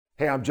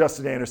Hey, I'm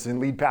Justin Anderson,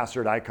 lead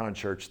pastor at Icon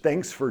Church.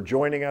 Thanks for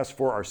joining us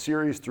for our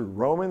series through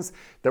Romans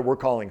that we're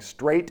calling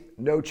Straight,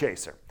 No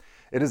Chaser.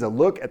 It is a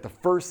look at the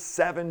first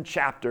 7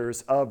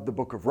 chapters of the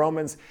book of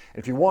Romans.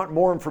 If you want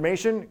more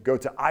information, go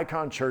to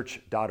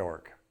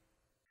iconchurch.org.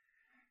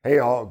 Hey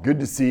all, good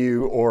to see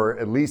you, or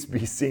at least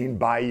be seen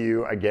by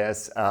you, I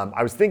guess.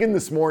 I was thinking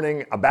this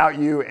morning about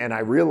you and I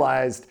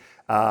realized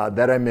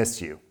that I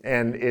missed you.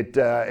 And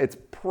it's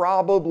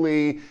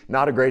probably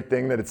not a great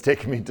thing that it's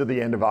taken me to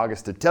the end of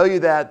August to tell you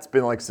that. It's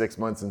been like 6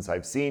 months since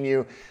I've seen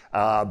you,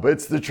 but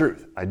it's the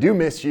truth. I do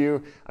miss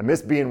you. I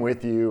miss being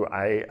with you.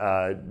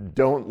 I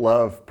don't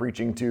love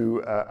preaching to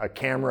a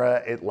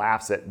camera. It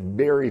laughs at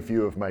very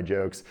few of my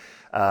jokes,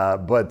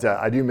 but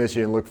I do miss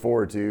you and look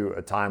forward to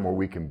a time where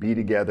we can be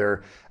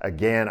together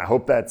again. I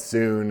hope that's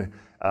soon.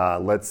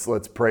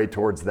 Let's pray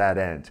towards that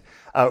end.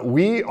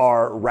 We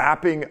are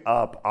wrapping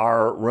up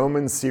our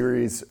Romans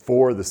series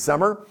for the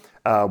summer.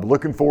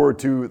 Looking forward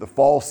to the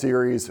fall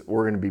series.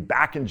 We're going to be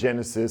back in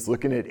Genesis,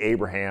 looking at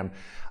Abraham.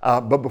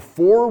 But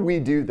before we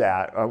do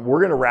that, we're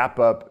going to wrap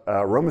up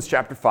Romans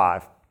chapter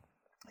 5.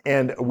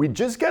 And we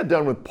just got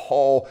done with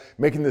Paul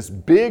making this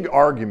big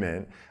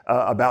argument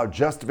about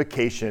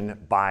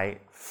justification by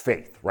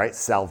faith, right?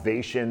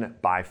 Salvation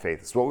by faith.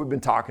 It's what we've been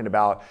talking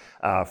about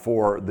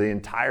for the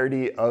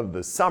entirety of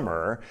the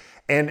summer.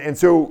 And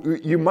so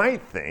you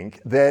might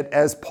think that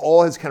as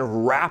Paul has kind of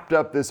wrapped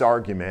up this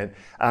argument,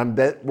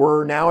 that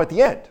we're now at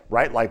the end,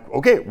 right? Like,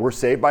 okay, we're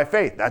saved by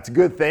faith. That's a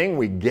good thing.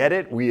 We get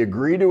it. We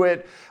agree to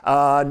it.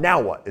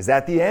 Now what? Is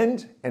that the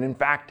end? And in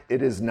fact,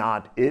 it is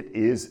not. It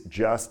is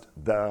just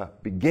the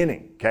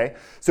beginning, okay?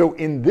 So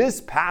in this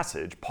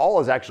passage,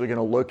 Paul is actually going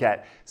to look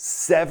at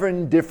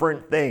 7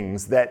 different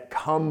things that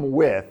come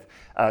with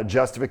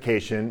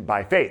justification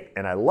by faith.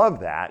 And I love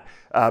that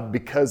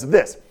because of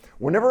this.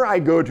 Whenever I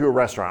go to a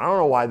restaurant, I don't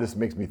know why this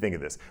makes me think of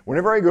this.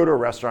 Whenever I go to a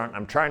restaurant,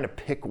 I'm trying to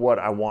pick what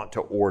I want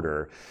to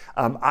order.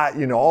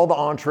 All the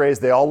entrees,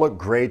 they all look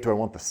great. Do I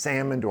want the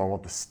salmon? Do I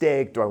want the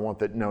steak? Do I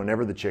want no,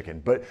 never the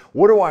chicken. But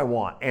what do I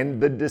want?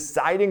 And the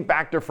deciding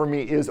factor for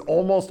me is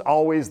almost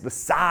always the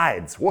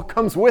sides. What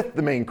comes with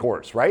the main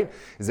course, right?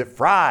 Is it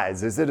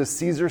fries? Is it a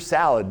Caesar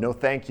salad? No,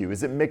 thank you.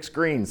 Is it mixed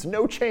greens?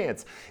 No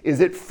chance. Is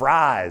it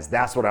fries?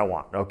 That's what I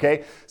want,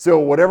 okay? So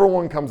whatever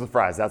one comes with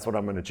fries, that's what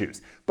I'm going to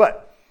choose.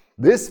 But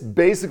this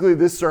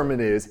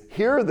sermon is,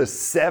 here are the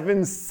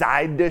 7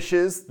 side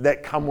dishes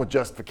that come with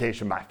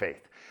justification by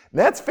faith. And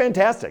that's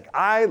fantastic.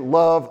 I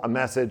love a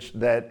message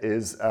that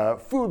is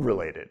food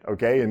related,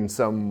 okay, in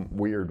some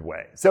weird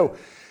way. So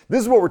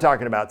this is what we're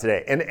talking about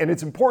today. And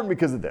it's important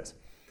because of this.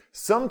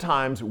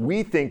 Sometimes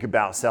we think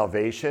about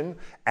salvation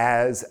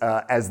as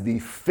the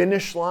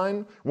finish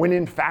line, when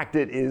in fact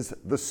it is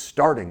the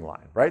starting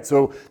line, right?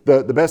 So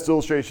the best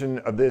illustration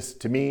of this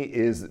to me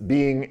is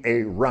being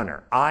a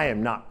runner. I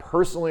am not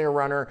personally a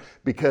runner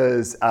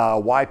because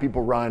why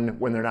people run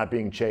when they're not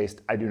being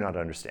chased, I do not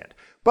understand.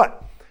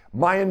 But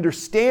my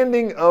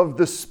understanding of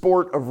the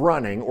sport of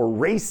running or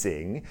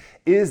racing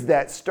is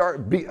that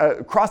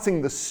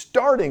crossing the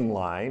starting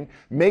line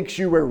makes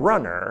you a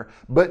runner,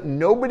 but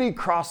nobody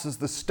crosses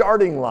the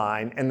starting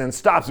line and then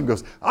stops and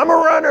goes, I'm a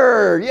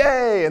runner,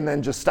 yay, and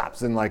then just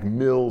stops and like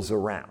mills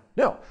around.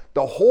 No,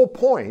 the whole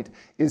point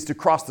is to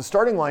cross the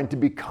starting line to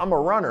become a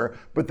runner,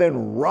 but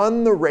then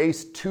run the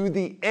race to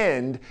the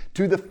end,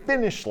 to the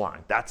finish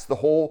line. That's the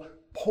whole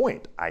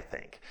point, I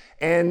think.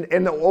 And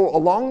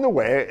along the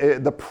way,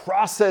 the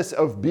process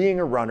of being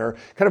a runner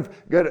kind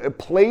of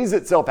plays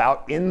itself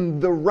out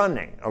in the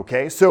running,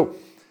 okay? So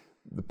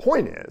the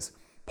point is,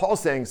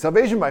 Paul's saying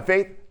salvation by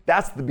faith,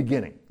 that's the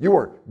beginning. You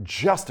are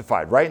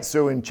justified, right?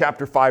 So in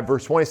chapter 5,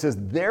 verse 20, it says,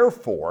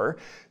 therefore,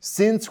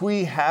 since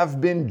we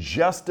have been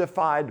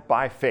justified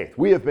by faith,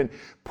 we have been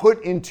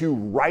put into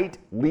right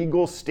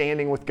legal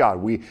standing with God.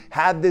 We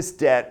had this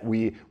debt,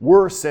 we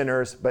were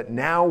sinners, but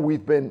now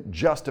we've been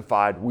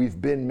justified,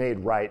 we've been made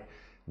right.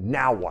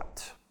 Now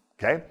what?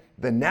 Okay?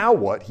 The now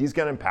what he's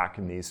going to unpack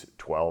in these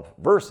 12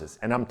 verses.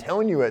 And I'm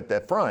telling you at the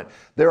front,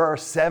 there are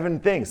 7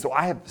 things. So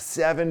I have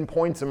 7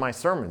 points in my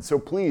sermon. So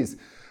please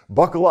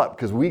buckle up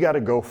because we got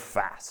to go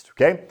fast.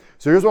 Okay?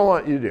 So here's what I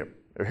want you to do.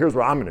 Or here's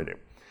what I'm going to do.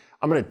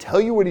 I'm going to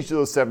tell you what each of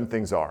those 7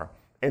 things are.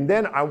 And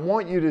then I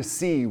want you to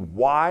see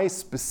why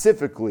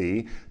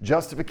specifically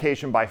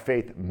justification by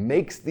faith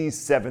makes these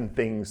 7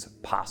 things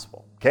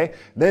possible, okay?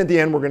 Then at the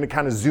end, we're going to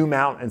kind of zoom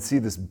out and see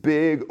this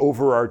big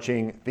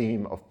overarching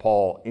theme of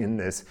Paul in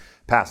this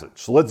passage.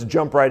 So let's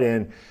jump right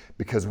in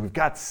because we've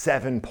got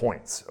 7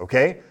 points,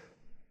 okay?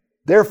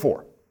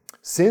 Therefore,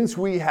 since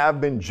we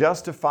have been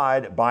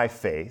justified by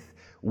faith,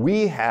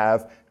 we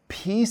have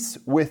peace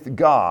with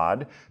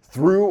God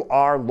through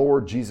our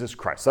Lord Jesus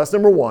Christ. So that's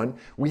number 1.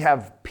 We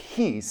have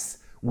peace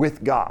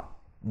with God.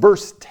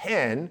 Verse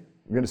 10,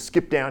 I'm going to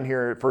skip down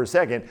here for a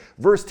second.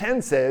 Verse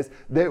 10 says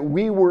that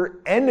we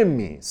were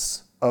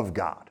enemies of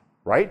God,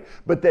 right?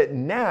 But that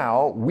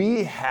now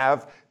we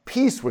have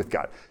peace with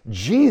God.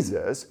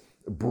 Jesus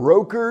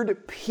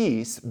brokered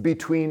peace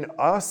between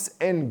us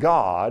and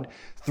God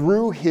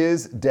through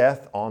his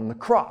death on the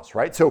cross,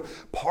 right? So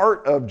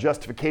part of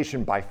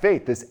justification by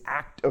faith, this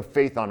act of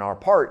faith on our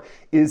part,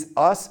 is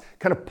us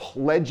kind of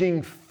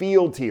pledging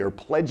fealty or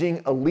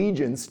pledging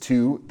allegiance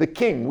to the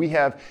king. We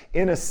have,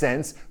 in a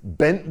sense,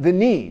 bent the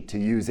knee, to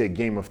use a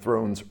Game of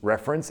Thrones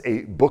reference,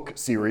 a book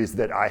series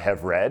that I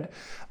have read.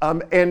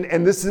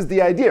 And this is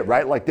the idea,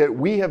 right? Like that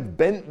we have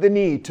bent the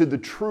knee to the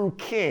true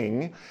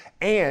king,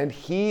 and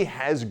he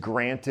has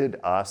granted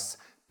us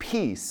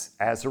peace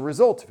as a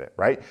result of it,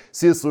 right?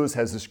 C.S. Lewis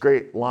has this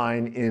great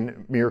line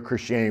in Mere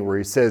Christianity where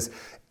he says,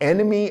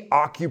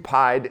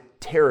 enemy-occupied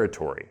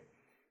territory.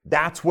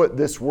 That's what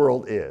this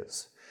world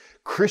is.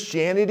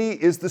 Christianity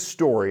is the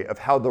story of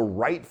how the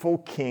rightful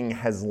king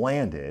has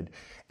landed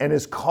and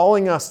is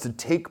calling us to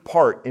take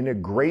part in a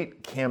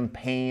great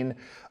campaign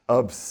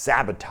of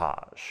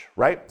sabotage,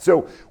 right?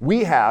 So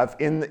we have,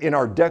 in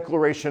our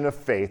declaration of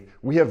faith,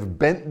 we have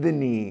bent the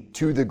knee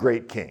to the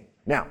great king.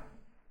 Now,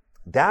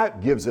 that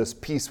gives us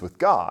peace with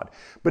God,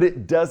 but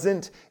it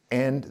doesn't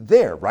end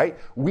there, right?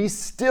 We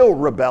still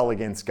rebel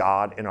against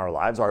God in our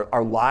lives.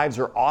 Our lives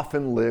are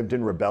often lived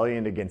in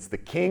rebellion against the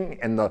king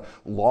and the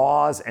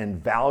laws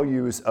and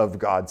values of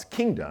God's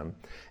kingdom.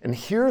 And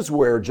here's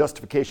where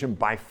justification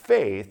by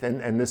faith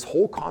and this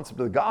whole concept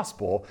of the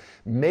gospel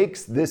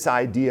makes this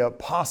idea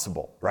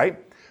possible, right?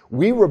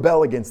 We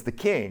rebel against the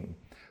king,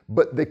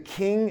 but the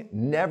king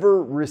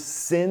never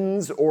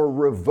rescinds or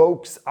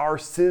revokes our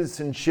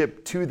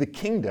citizenship to the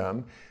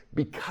kingdom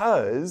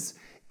because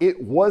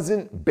it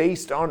wasn't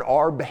based on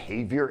our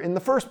behavior in the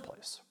first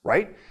place,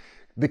 right?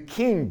 The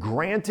king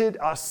granted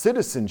us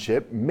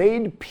citizenship,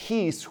 made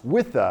peace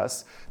with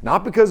us,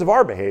 not because of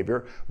our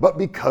behavior, but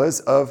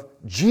because of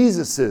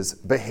Jesus's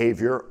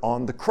behavior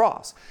on the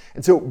cross.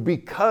 And so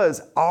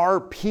because our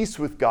peace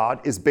with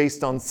God is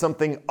based on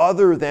something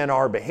other than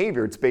our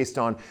behavior, it's based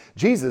on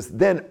Jesus,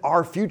 then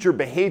our future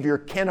behavior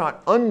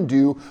cannot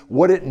undo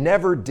what it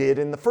never did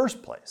in the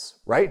first place,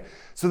 right?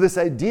 So this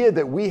idea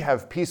that we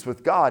have peace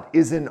with God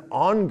is an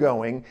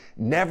ongoing,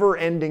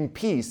 never-ending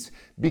peace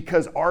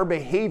because our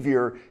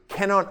behavior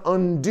cannot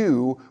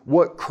undo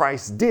what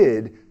Christ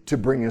did to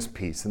bring us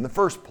peace in the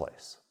first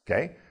place,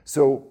 okay?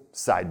 So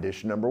side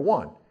dish number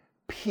one,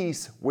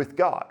 peace with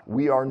God.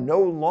 We are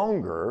no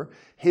longer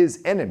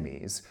his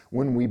enemies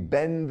when we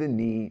bend the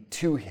knee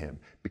to him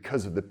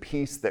because of the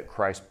peace that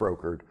Christ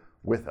brokered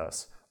with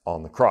us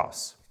on the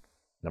cross.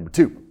 Number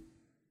two,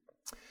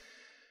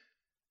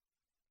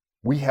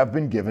 we have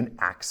been given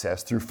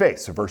access through faith.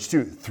 So verse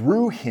 2,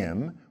 through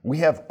him we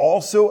have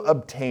also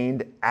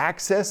obtained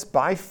access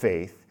by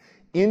faith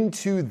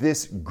into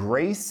this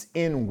grace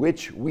in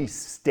which we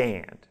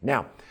stand.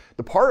 Now,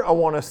 the part I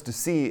want us to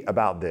see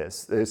about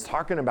this is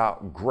talking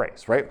about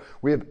grace, right?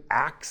 We have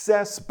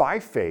access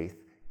by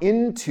faith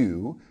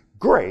into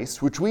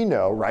grace, which we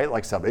know, right?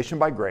 Like salvation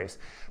by grace.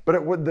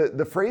 But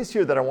the phrase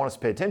here that I want us to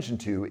pay attention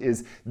to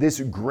is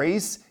this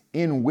grace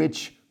in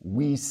which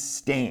we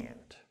stand.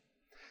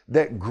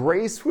 That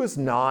grace was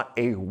not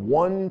a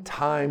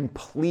one-time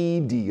plea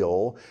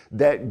deal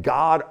that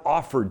God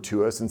offered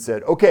to us and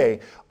said,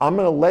 okay, I'm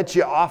going to let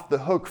you off the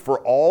hook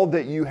for all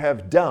that you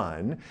have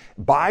done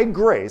by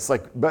grace,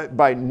 but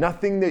by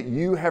nothing that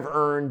you have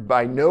earned,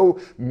 by no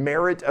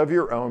merit of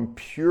your own,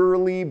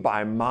 purely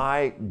by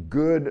my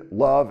good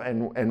love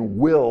and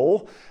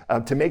will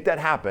to make that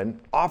happen,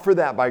 offer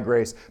that by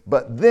grace,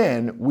 but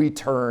then we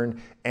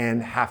turn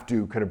and have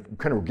to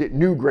kind of get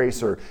new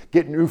grace or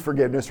get new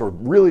forgiveness or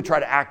really try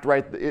to act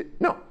right.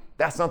 No,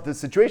 that's not the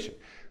situation.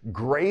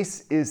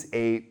 Grace is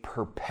a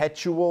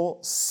perpetual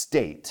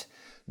state,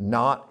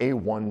 not a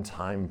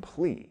one-time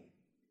plea.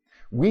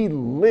 We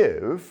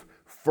live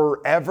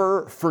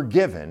forever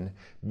forgiven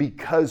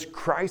because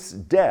Christ's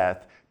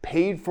death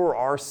paid for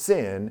our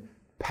sin,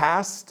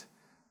 past,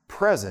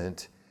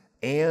 present,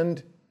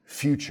 and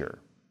future.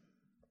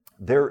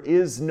 There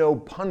is no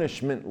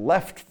punishment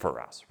left for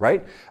us,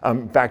 right?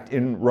 In fact,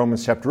 in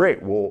Romans chapter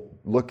 8, we'll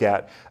look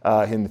at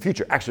in the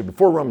future. Actually,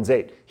 before Romans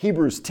 8,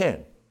 Hebrews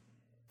 10.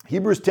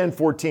 Hebrews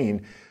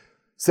 10:14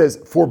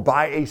 says, for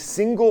by a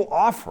single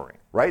offering,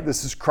 right?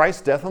 This is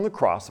Christ's death on the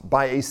cross.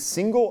 By a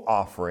single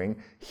offering,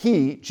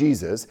 he,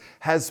 Jesus,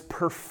 has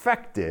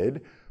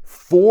perfected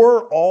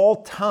for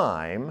all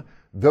time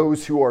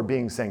those who are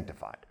being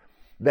sanctified.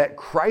 That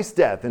Christ's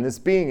death, and this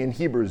being in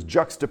Hebrews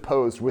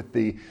juxtaposed with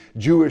the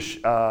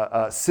Jewish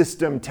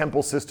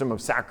temple system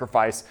of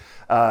sacrifice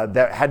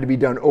that had to be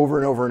done over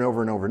and over and over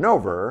and over and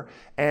over.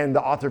 And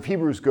the author of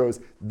Hebrews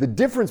goes, the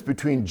difference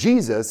between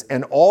Jesus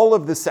and all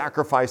of the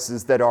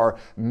sacrifices that are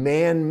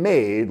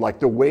man-made, like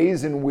the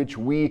ways in which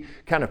we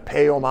kind of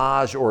pay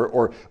homage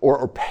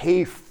or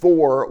pay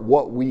for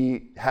what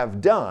we have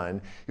done,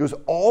 it was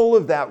all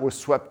of that was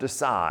swept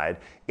aside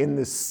in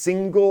the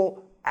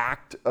single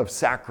act of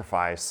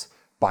sacrifice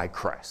by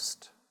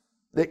Christ.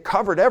 It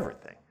covered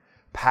everything,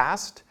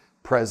 past,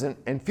 present,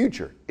 and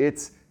future.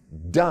 It's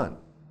done.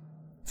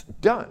 It's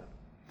done.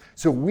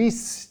 So we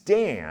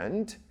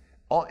stand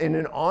in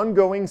an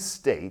ongoing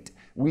state,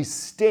 we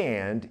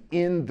stand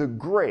in the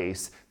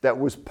grace that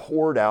was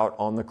poured out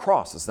on the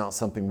cross. It's not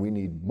something we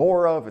need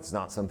more of. It's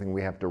not something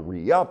we have to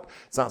re-up.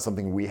 It's not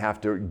something we have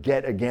to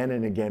get again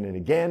and again and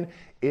again.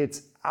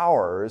 It's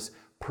ours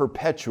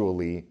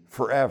perpetually,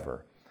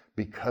 forever.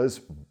 Because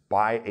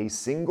by a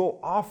single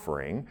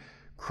offering,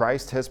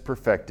 Christ has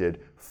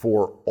perfected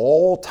for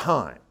all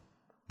time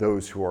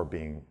those who are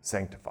being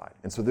sanctified.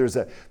 And so there's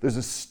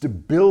a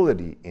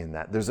stability in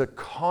that. There's a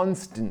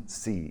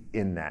constancy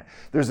in that.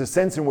 There's a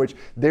sense in which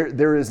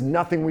there is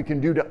nothing we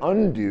can do to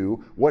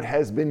undo what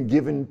has been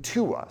given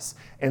to us.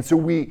 And so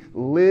we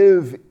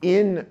live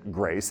in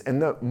grace,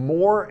 and the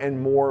more and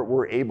more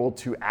we're able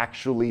to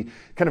actually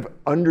kind of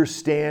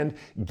understand,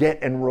 get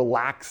and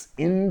relax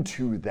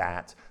into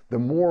that, the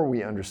more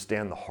we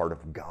understand the heart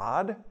of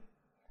God.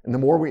 And the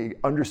more we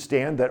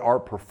understand that our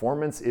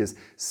performance is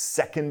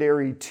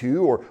secondary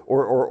to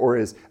or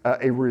is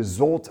a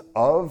result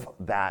of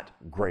that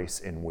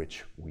grace in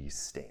which we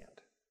stand.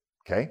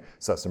 Okay,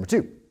 so that's number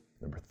 2.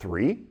 Number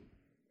 3,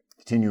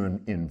 continuing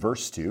in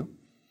verse 2,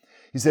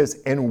 he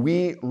says, and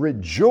we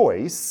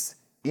rejoice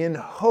in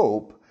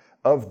hope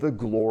of the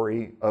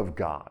glory of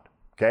God.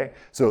 Okay,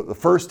 so the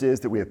first is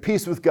that we have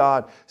peace with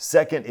God.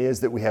 Second is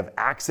that we have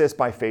access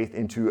by faith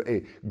into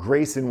a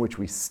grace in which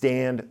we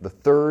stand. The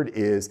third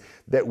is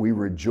that we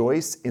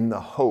rejoice in the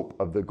hope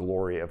of the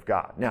glory of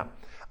God. Now,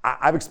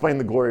 I've explained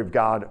the glory of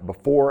God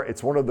before.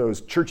 It's one of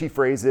those churchy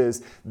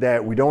phrases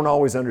that we don't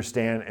always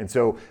understand. And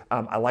so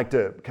I like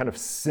to kind of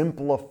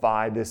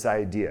simplify this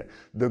idea.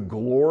 The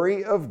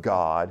glory of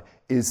God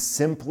is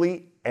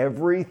simply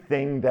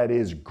everything that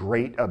is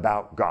great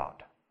about God.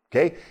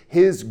 Okay?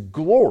 His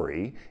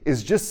glory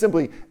is just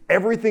simply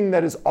everything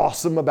that is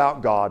awesome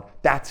about God.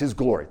 That's his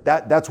glory.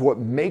 That's what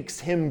makes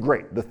him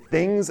great. The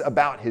things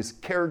about his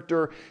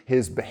character,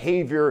 his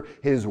behavior,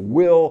 his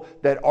will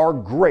that are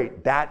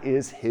great, that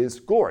is his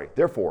glory.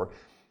 Therefore,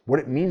 what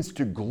it means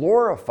to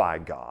glorify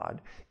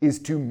God is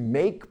to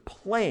make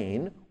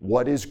plain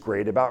what is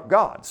great about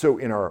God. So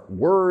in our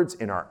words,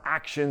 in our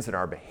actions, in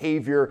our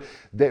behavior,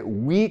 that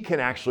we can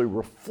actually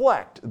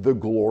reflect the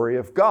glory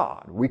of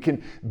God. We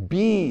can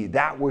be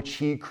that which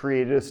he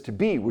created us to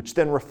be, which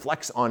then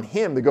reflects on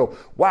him to go,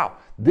 wow,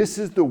 this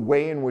is the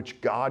way in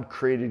which God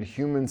created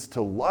humans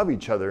to love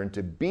each other and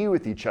to be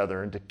with each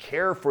other and to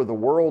care for the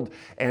world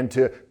and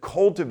to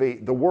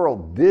cultivate the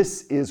world.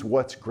 This is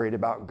what's great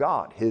about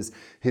God, his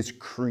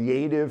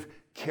creative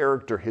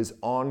character, his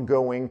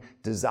ongoing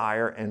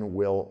desire and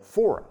will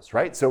for us,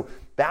 right? So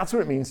that's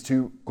what it means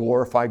to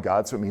glorify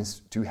God. So it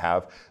means to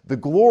have the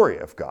glory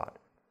of God.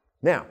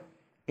 Now,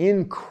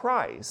 in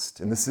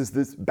Christ, and this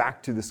is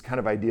back to this kind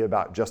of idea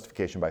about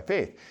justification by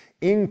faith,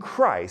 in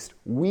Christ,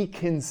 we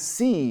can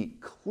see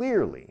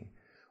clearly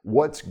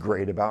what's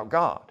great about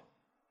God.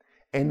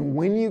 And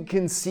when you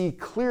can see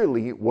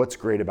clearly what's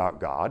great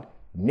about God,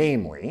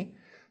 namely,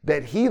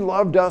 that he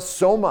loved us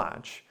so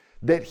much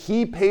that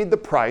he paid the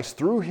price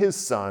through his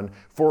son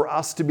for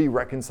us to be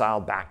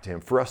reconciled back to him,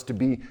 for us to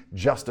be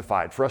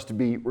justified, for us to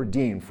be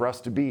redeemed, for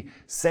us to be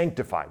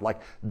sanctified. Like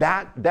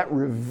that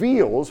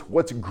reveals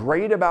what's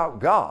great about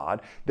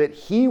God, that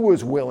he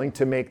was willing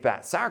to make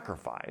that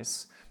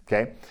sacrifice.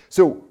 Okay?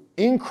 So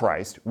in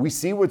Christ, we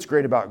see what's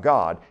great about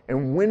God,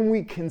 and when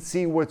we can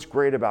see what's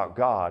great about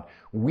God,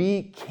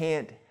 we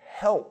can't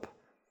help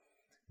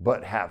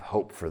but have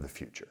hope for the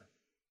future.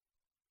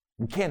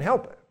 We can't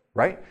help it,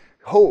 right?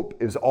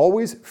 Hope is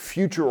always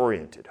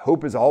future-oriented.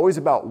 Hope is always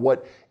about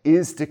what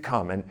is to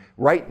come. And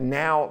right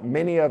now,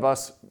 many of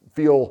us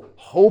feel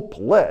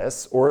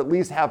hopeless, or at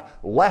least have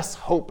less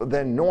hope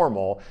than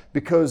normal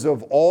because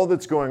of all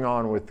that's going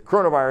on with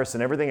coronavirus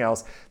and everything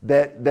else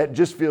that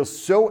just feels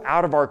so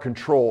out of our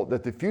control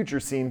that the future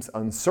seems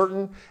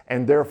uncertain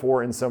and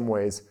therefore in some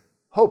ways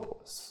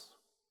hopeless.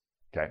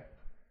 Okay?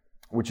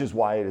 Which is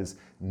why it has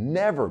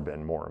never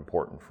been more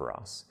important for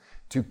us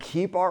to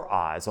keep our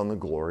eyes on the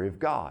glory of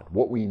God,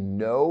 what we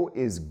know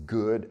is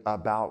good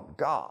about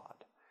God.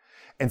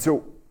 And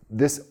so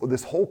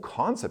this whole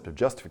concept of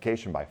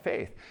justification by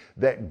faith,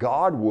 that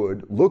God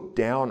would look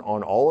down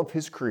on all of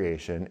his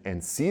creation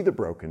and see the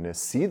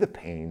brokenness, see the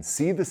pain,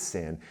 see the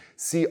sin,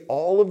 see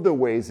all of the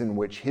ways in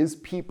which his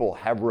people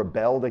have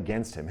rebelled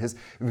against him. His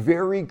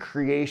very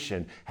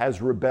creation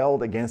has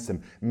rebelled against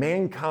him.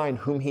 Mankind,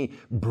 whom he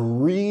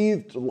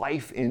breathed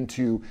life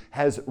into,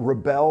 has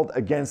rebelled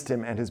against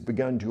him and has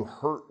begun to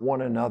hurt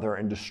one another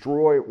and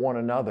destroy one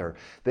another.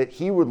 That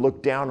he would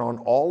look down on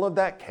all of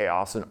that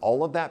chaos and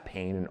all of that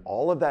pain and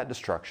all of that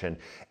destruction,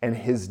 and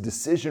his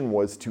decision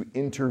was to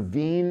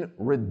intervene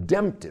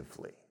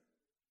redemptively.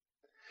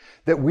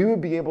 That we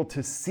would be able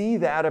to see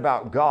that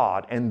about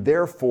God and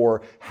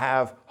therefore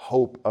have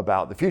hope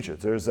about the future.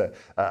 There's a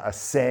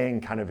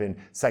saying kind of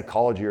in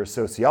psychology or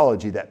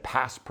sociology that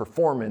past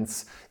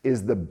performance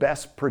is the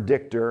best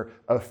predictor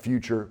of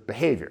future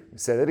behavior.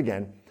 Say that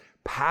again.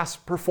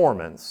 Past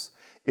performance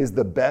is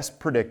the best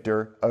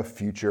predictor of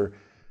future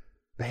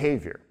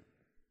behavior.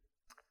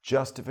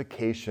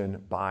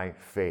 Justification by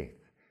faith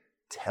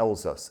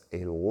tells us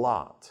a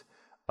lot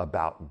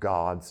about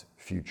God's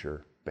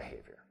future behavior.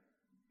 behavior.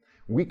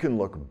 We can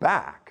look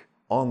back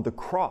on the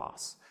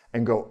cross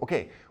and go,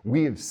 okay,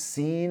 we have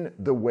seen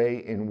the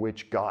way in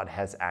which God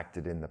has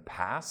acted in the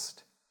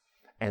past,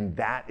 and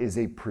that is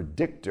a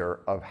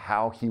predictor of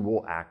how he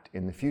will act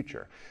in the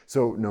future.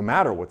 So no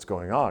matter what's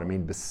going on, I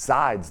mean,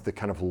 besides the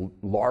kind of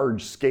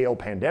large-scale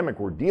pandemic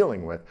we're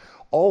dealing with,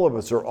 all of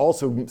us are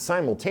also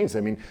simultaneous.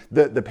 I mean,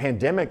 the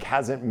pandemic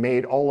hasn't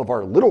made all of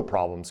our little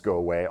problems go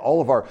away,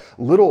 all of our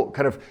little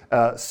kind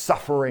of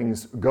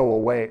sufferings go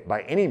away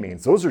by any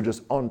means. Those are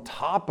just on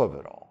top of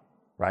it all,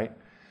 right?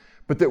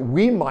 But that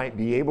we might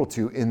be able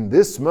to, in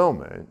this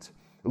moment,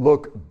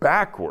 look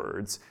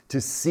backwards to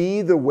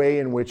see the way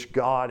in which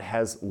God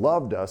has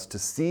loved us, to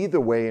see the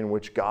way in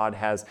which God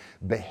has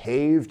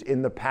behaved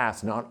in the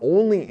past, not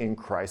only in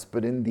Christ,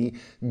 but in the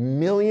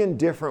million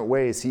different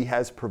ways he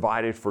has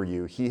provided for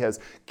you. He has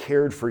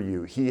cared for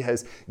you. He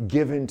has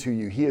given to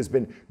you. He has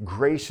been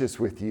gracious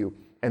with you.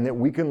 And that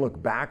we can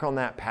look back on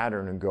that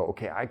pattern and go,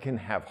 okay, I can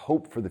have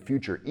hope for the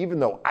future, even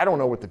though I don't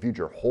know what the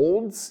future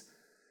holds.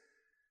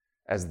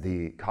 As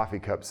the coffee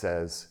cup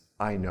says,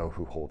 I know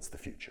who holds the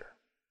future.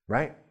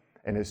 Right?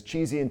 And as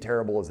cheesy and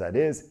terrible as that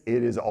is,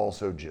 it is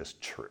also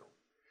just true.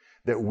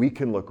 That we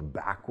can look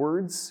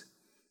backwards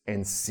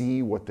and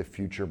see what the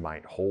future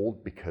might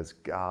hold because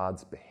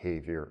God's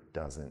behavior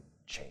doesn't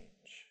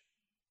change.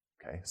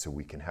 Okay? So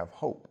we can have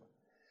hope.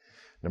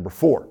 Number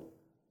 4,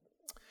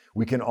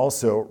 we can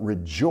also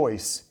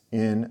rejoice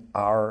in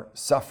our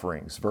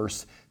sufferings.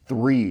 Verse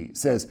 3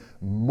 says,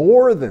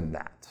 more than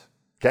that.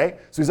 Okay,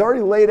 so he's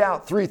already laid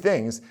out 3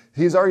 things.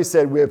 He's already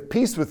said we have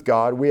peace with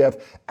God. We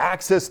have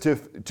access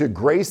to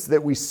grace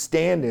that we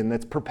stand in,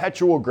 that's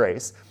perpetual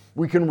grace.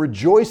 We can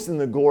rejoice in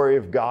the glory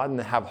of God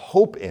and have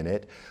hope in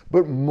it.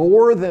 But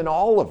more than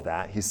all of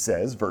that, he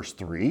says, verse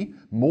 3,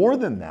 more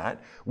than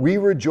that, we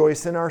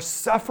rejoice in our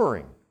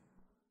suffering.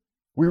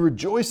 We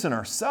rejoice in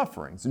our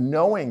sufferings,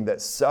 knowing that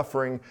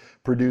suffering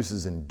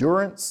produces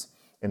endurance,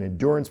 and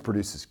endurance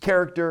produces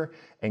character,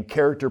 and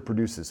character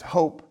produces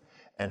hope.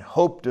 And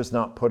hope does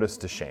not put us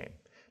to shame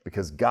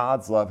because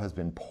God's love has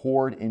been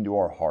poured into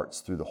our hearts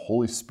through the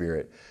Holy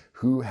Spirit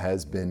who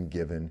has been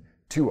given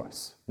to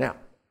us. Now,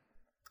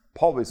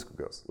 Paul basically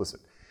goes, listen,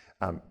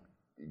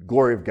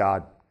 glory of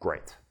God,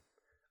 great.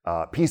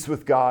 Peace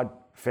with God,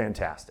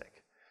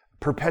 fantastic.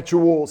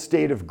 Perpetual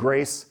state of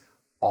grace,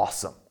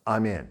 awesome,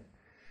 I'm in.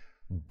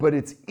 But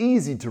it's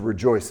easy to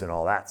rejoice in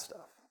all that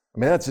stuff. I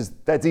mean,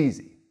 that's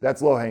easy.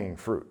 That's low-hanging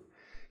fruit.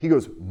 He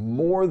goes,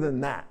 more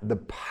than that, the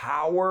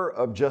power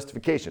of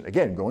justification.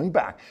 Again, going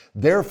back,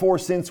 therefore,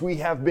 since we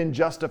have been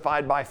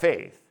justified by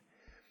faith,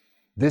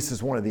 this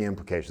is one of the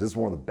implications. This is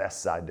one of the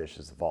best side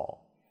dishes of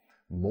all.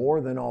 More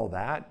than all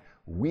that,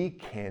 we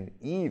can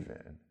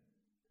even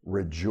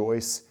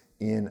rejoice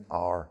in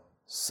our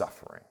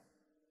suffering.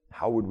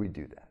 How would we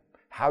do that?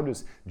 How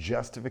does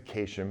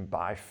justification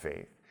by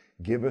faith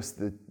give us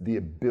the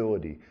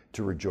ability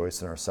to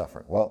rejoice in our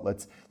suffering? Well,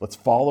 let's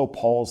follow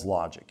Paul's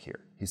logic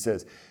here. He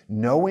says,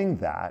 knowing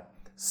that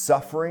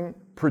suffering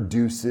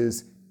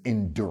produces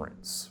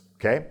endurance.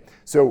 Okay?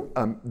 So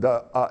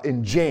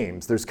in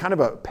James, there's kind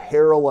of a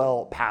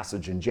parallel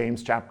passage in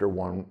James chapter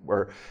 1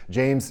 where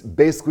James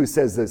basically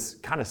says this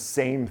kind of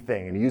same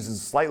thing, and he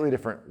uses slightly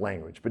different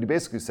language, but he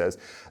basically says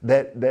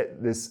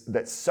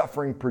that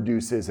suffering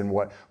produces, and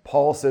what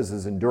Paul says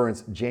is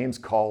endurance, James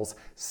calls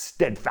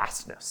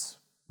steadfastness.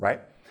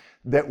 Right?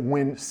 That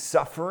when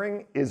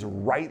suffering is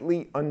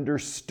rightly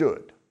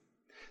understood,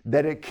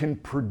 that it can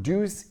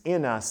produce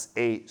in us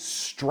a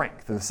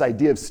strength. And this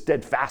idea of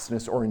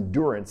steadfastness or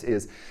endurance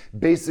is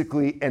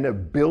basically an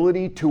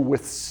ability to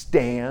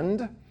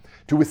withstand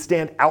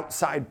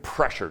outside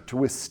pressure, to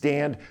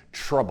withstand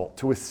trouble,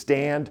 to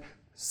withstand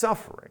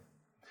suffering.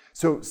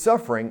 So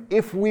suffering,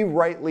 if we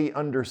rightly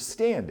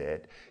understand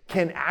it,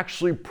 can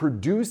actually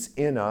produce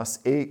in us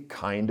a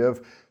kind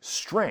of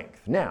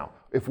strength. Now,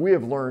 if we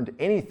have learned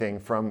anything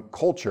from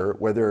culture,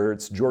 whether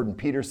it's Jordan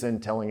Peterson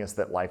telling us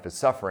that life is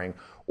suffering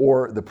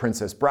or The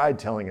Princess Bride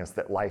telling us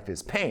that life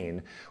is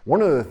pain,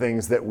 one of the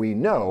things that we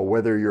know,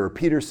 whether you're a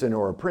Peterson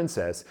or a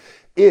princess,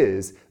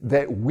 is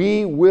that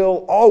we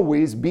will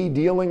always be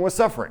dealing with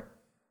suffering.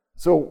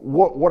 So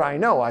what I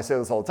know, I say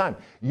this all the time,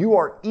 you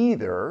are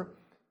either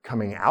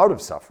coming out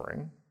of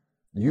suffering,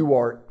 you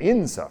are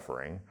in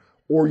suffering,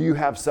 or you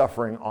have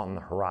suffering on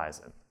the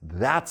horizon.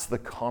 That's the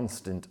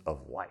constant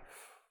of life,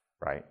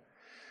 right?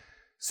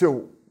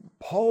 So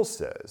Paul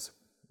says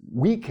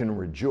we can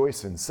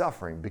rejoice in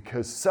suffering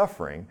because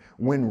suffering,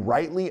 when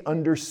rightly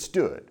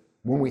understood,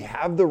 when we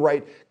have the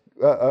right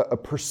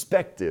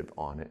perspective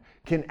on it,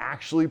 can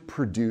actually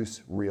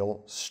produce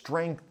real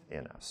strength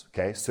in us.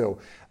 Okay, so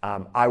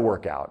I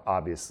work out,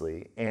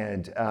 obviously,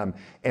 and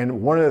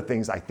one of the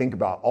things I think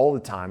about all the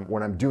time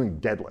when I'm doing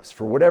deadlifts,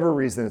 for whatever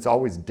reason, it's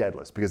always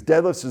deadlifts, because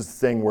deadlifts is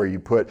the thing where you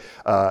put,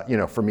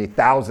 for me,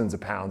 thousands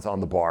of pounds on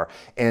the bar,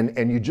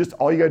 and you just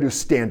all you gotta do is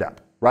stand up.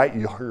 right?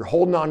 You're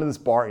holding on to this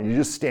bar and you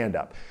just stand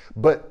up.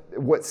 But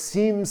what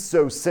seems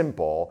so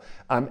simple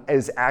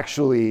is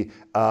actually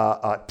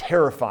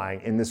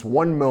terrifying in this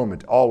one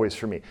moment always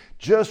for me.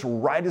 Just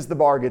right as the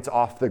bar gets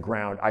off the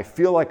ground, I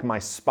feel like my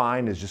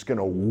spine is just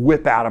gonna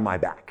whip out of my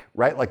back,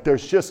 right? Like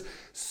there's just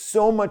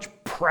so much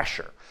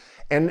pressure.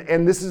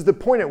 And this is the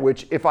point at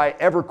which if I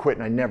ever quit,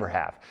 and I never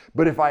have,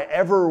 but if I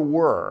ever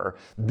were,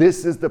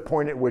 this is the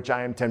point at which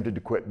I am tempted to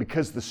quit,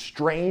 because the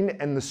strain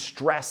and the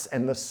stress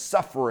and the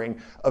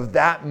suffering of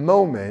that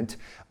moment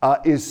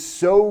is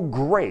so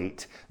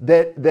great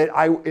that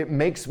it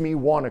makes me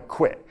want to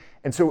quit.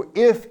 And so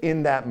if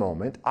in that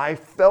moment I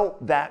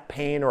felt that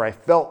pain or I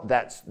felt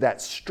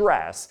that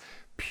stress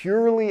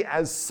purely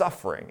as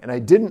suffering, and I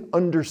didn't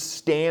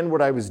understand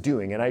what I was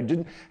doing, and I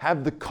didn't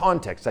have the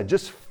context, I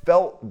just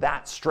felt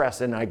that stress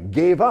and I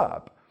gave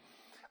up,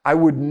 I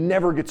would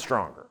never get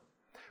stronger.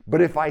 But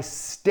if I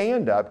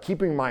stand up,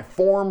 keeping my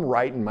form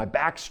right and my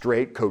back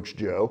straight, Coach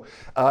Joe,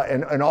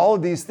 and all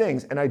of these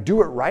things, and I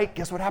do it right,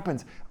 guess what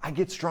happens? I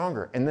get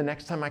stronger. And the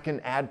next time I can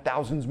add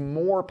thousands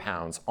more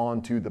pounds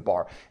onto the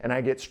bar. And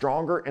I get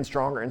stronger and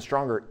stronger and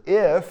stronger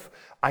if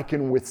I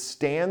can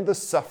withstand the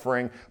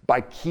suffering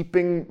by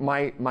keeping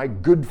my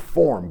good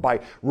form, by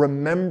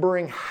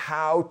remembering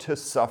how to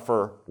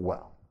suffer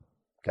well.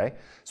 Okay?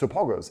 So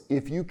Paul goes,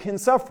 if you can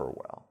suffer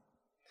well,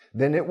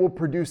 then it will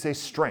produce a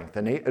strength,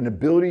 an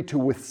ability to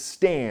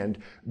withstand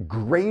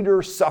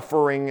greater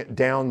suffering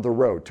down the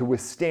road, to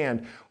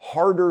withstand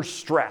harder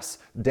stress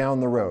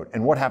down the road.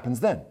 And what happens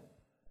then?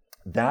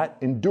 That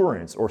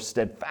endurance or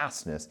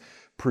steadfastness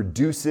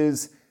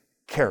produces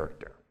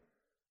character,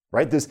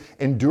 right? This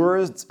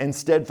endurance and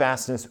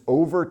steadfastness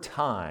over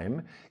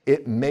time,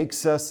 it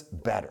makes us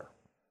better.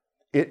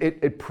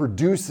 It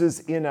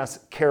produces in us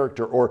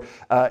character, or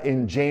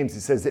in James,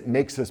 it says it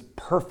makes us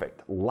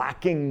perfect,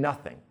 lacking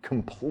nothing,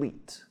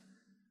 complete,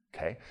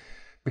 okay?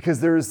 Because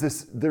there's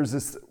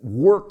this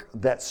work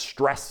that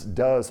stress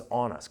does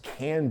on us,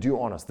 can do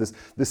on us,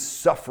 this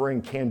suffering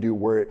can do,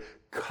 where it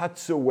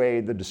cuts away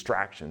the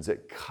distractions,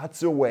 it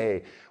cuts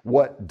away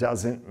what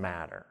doesn't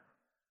matter.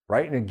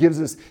 Right? And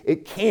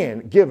it can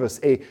give us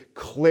a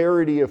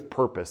clarity of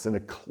purpose and a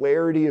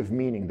clarity of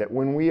meaning, that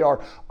when we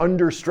are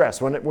under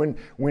stress, when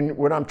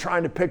I'm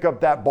trying to pick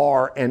up that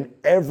bar and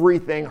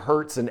everything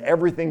hurts and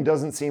everything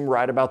doesn't seem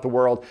right about the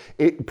world,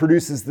 it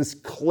produces this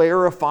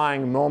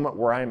clarifying moment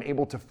where I am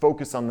able to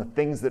focus on the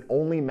things that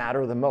only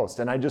matter the most.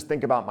 And I just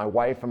think about my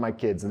wife and my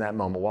kids in that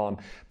moment while I'm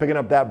picking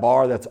up that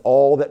bar. That's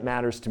all that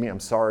matters to me. I'm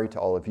sorry to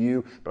all of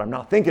you, but I'm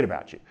not thinking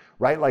about you,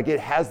 right? Like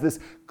it has this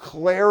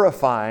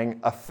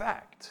clarifying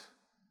effect,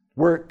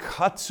 where it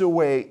cuts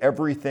away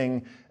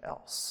everything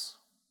else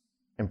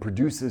and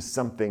produces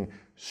something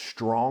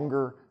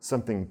stronger,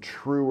 something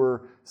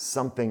truer,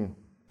 something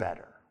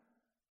better.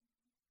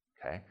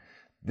 Okay?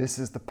 This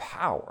is the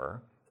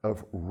power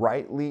of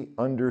rightly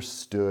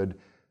understood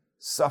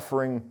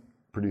suffering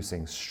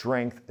producing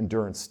strength,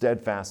 endurance,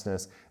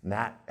 steadfastness, and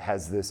that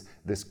has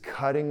this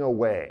cutting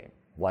away,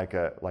 like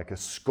a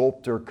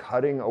sculptor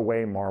cutting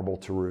away marble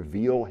to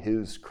reveal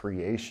his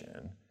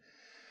creation.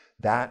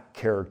 That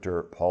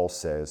character, Paul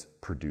says,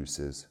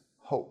 produces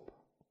hope.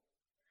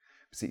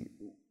 See,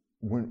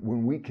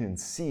 when we can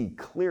see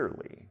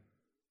clearly,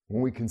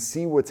 when we can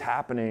see what's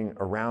happening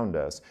around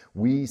us,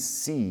 we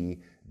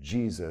see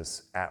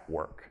Jesus at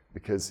work.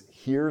 Because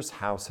here's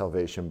how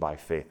salvation by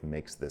faith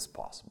makes this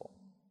possible.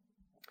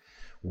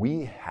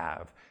 We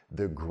have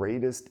the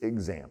greatest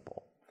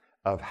example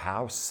of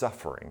how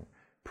suffering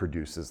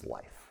produces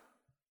life.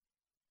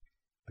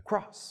 The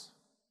cross.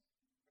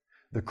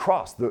 The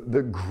cross,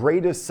 the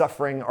greatest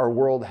suffering our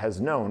world has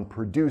known,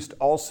 produced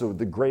also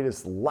the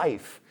greatest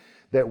life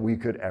that we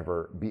could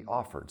ever be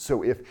offered.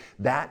 So if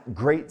that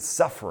great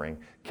suffering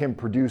can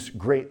produce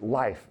great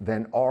life,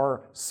 then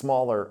our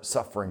smaller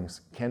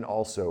sufferings can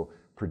also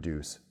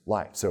produce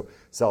life. So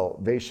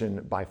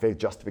salvation by faith,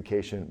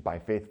 justification by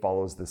faith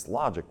follows this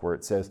logic where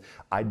it says,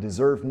 I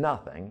deserve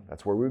nothing.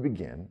 That's where we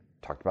begin.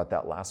 Talked about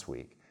that last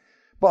week.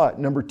 But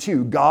number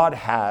two, God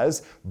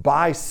has,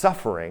 by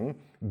suffering,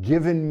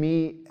 given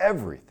me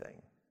everything.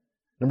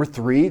 Number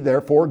three,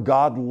 therefore,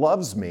 God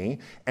loves me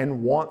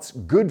and wants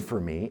good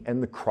for me,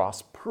 and the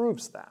cross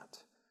proves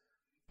that.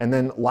 And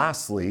then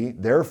lastly,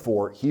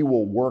 therefore, he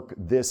will work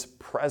this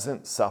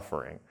present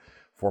suffering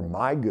for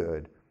my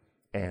good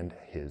and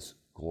his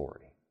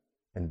glory.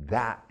 And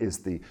that is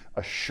the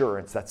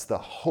assurance, that's the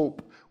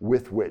hope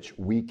with which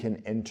we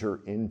can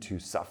enter into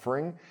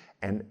suffering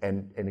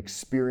and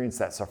experience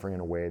that suffering in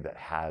a way that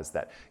has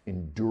that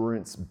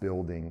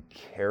endurance-building,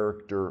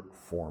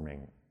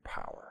 character-forming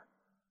power.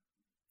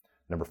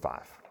 Number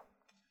 5,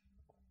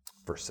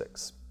 verse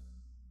 6. It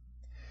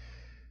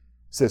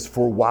says,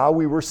 for while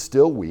we were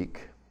still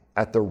weak,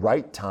 at the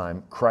right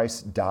time,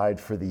 Christ died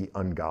for the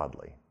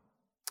ungodly.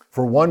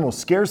 For one will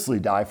scarcely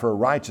die for a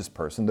righteous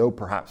person, though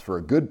perhaps for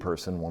a good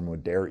person one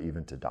would dare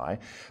even to die.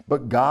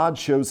 But God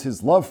shows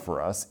his love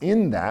for us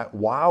in that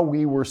while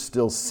we were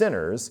still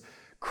sinners,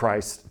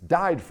 Christ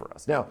died for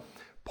us. Now,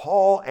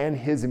 Paul and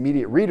his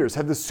immediate readers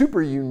have this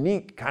super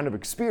unique kind of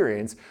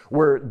experience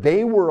where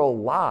they were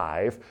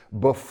alive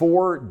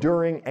before,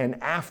 during,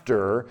 and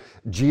after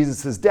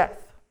Jesus'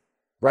 death,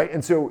 right?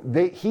 And so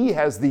he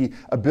has the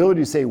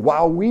ability to say,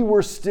 while we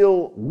were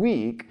still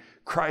weak,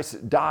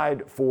 Christ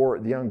died for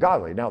the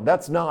ungodly. Now,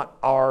 that's not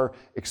our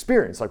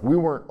experience. Like, we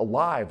weren't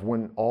alive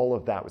when all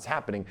of that was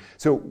happening.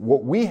 So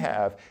what we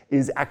have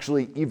is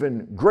actually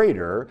even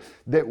greater,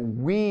 that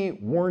we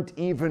weren't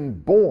even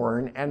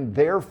born and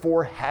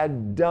therefore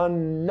had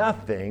done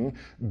nothing,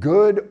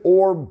 good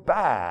or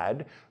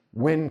bad,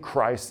 when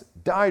Christ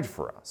died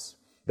for us.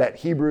 That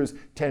Hebrews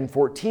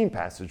 10:14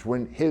 passage,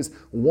 when his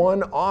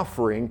one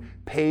offering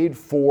paid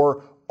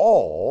for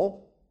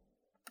all,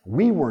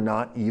 we were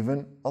not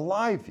even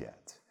alive yet.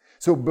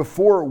 So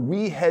before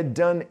we had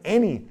done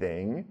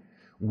anything,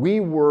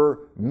 we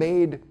were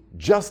made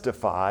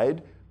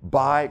justified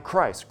by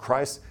Christ.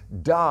 Christ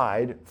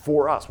died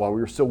for us while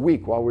we were so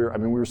weak. We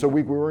were so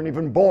weak we weren't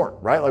even born,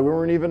 right? Like, we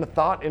weren't even a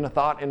thought in a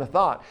thought in a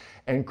thought.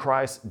 And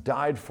Christ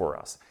died for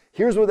us.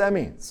 Here's what that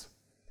means.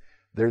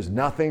 There's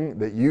nothing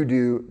that you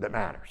do that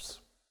matters.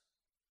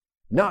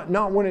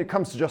 Not when it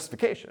comes to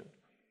justification.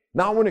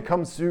 Not when it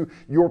comes to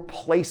your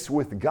place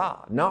with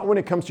God. Not when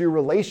it comes to your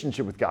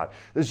relationship with God.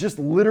 There's just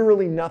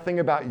literally nothing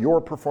about your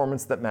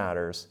performance that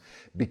matters,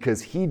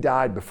 because he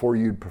died before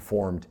you'd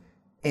performed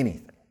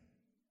anything.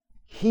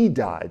 He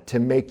died to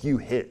make you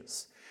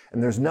his.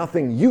 And there's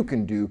nothing you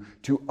can do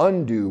to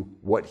undo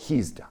what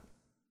he's done.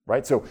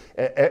 Right? So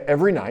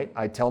every night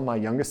I tell my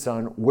youngest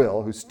son,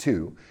 Will, who's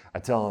 2, I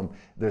tell him,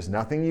 there's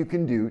nothing you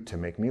can do to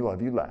make me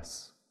love you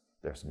less.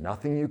 There's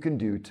nothing you can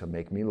do to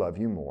make me love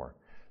you more,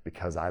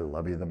 because I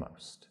love you the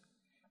most.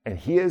 And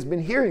he has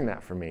been hearing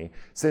that from me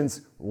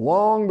since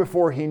long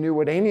before he knew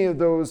what any of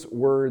those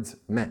words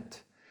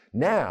meant.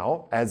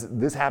 Now, as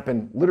this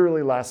happened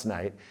literally last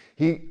night,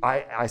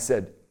 I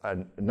said,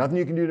 nothing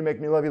you can do to make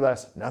me love you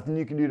less, nothing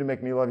you can do to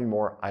make me love you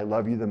more, I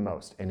love you the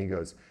most. And he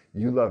goes,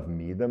 you love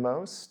me the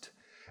most?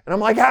 And I'm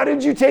like, how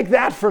did you take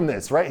that from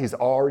this, right? He's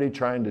already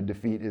trying to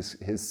defeat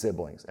his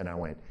siblings. And I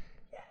went,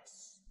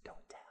 yes, don't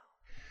tell.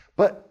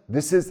 But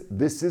this is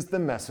the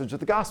message of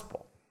the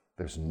gospel.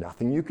 There's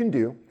nothing you can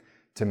do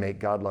to make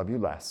God love you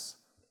less.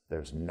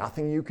 There's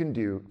nothing you can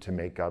do to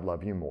make God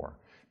love you more,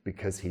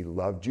 because he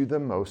loved you the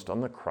most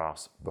on the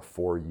cross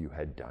before you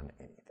had done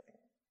anything.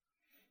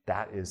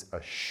 That is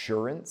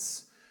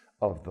assurance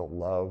of the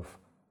love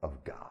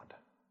of God.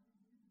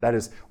 That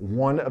is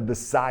one of the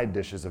side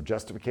dishes of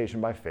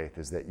justification by faith,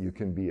 is that you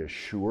can be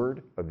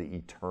assured of the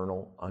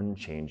eternal,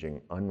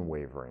 unchanging,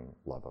 unwavering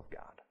love of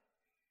God.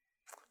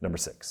 Number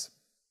 6,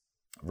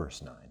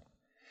 verse 9.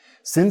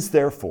 Since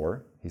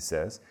therefore, he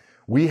says,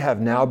 we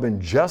have now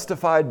been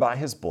justified by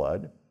his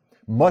blood,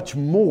 much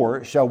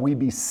more shall we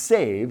be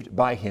saved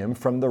by him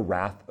from the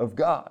wrath of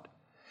God.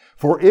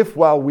 For if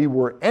while we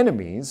were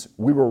enemies,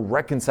 we were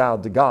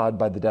reconciled to God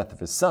by the death of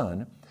his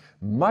Son,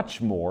 much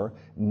more,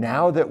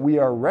 now that we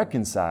are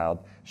reconciled,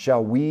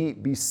 shall we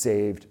be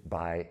saved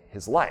by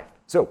his life.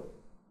 So,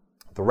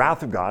 the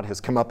wrath of God has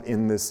come up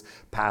in this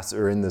passage,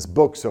 or in this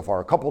book so far,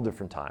 a couple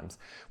different times.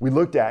 We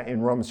looked at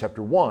in Romans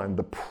chapter 1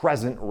 the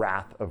present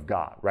wrath of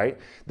God, right?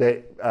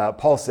 That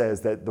Paul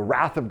says that the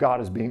wrath of God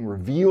is being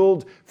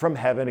revealed from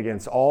heaven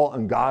against all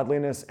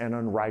ungodliness and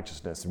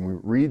unrighteousness. And we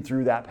read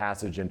through that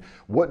passage, and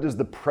what does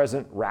the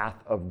present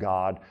wrath of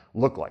God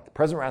look like? The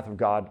present wrath of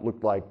God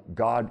looked like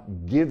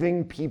God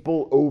giving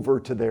people over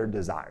to their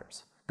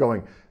desires.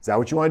 Going, is that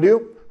what you want to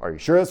do? Are you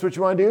sure that's what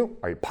you want to do?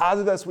 Are you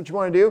positive that's what you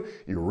want to do?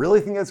 You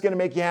really think that's going to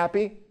make you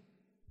happy?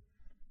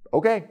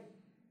 Okay.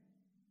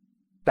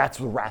 That's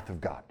the wrath of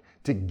God,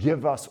 to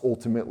give us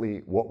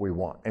ultimately what we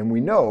want. And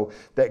we know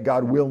that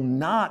God will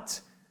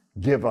not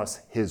give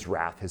us his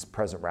wrath, his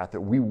present wrath,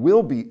 that we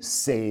will be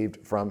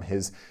saved from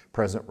his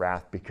present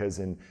wrath, because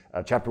in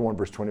chapter 1,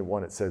 verse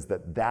 21, it says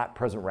that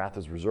present wrath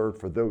is reserved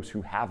for those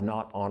who have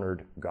not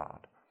honored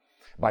God.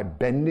 By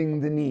bending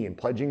the knee and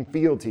pledging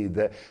fealty,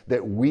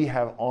 that we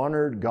have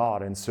honored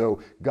God, and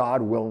so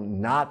God will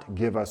not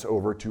give us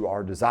over to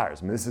our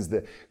desires. And this is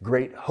the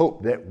great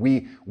hope, that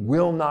we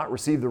will not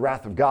receive the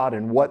wrath of God.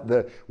 And what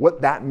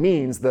that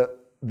means, the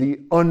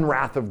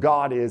unwrath of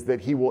God, is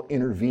that he will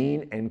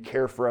intervene and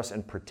care for us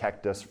and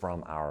protect us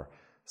from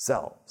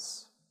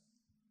ourselves.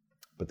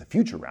 But the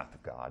future wrath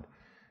of God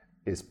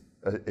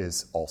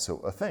is also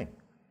a thing.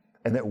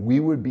 And that we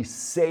would be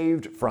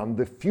saved from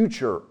the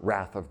future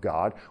wrath of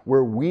God,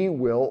 where we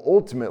will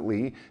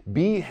ultimately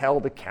be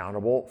held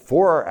accountable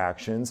for our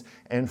actions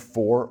and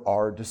for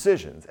our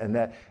decisions. And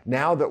that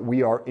now that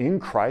we are in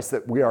Christ,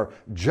 that we are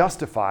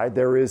justified,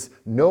 there is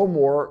no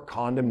more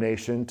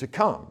condemnation to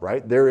come,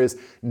 right? There is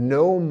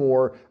no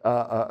more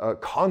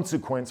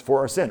consequence for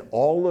our sin.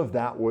 All of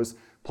that was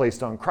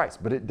placed on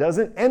Christ. But it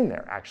doesn't end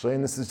there, actually.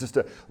 And this is just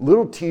a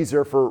little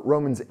teaser for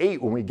Romans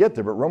 8 when we get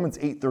there. But Romans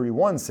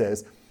 8:31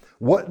 says,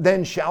 What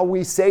then shall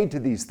we say to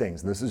these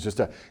things? And this is just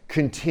a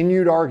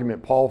continued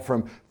argument, Paul,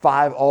 from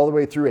 5 all the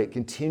way through 8,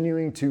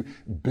 continuing to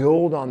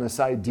build on this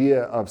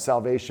idea of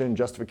salvation,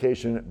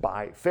 justification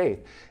by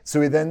faith.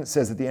 So he then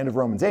says at the end of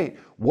Romans 8,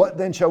 what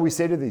then shall we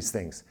say to these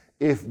things?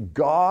 If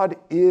God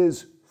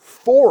is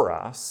for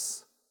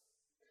us,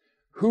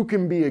 who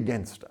can be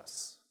against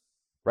us?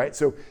 Right?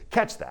 So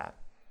catch that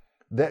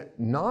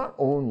not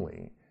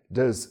only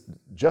does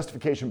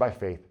justification by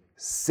faith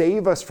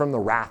save us from the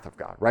wrath of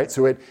God, right?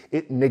 So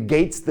it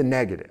negates the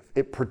negative.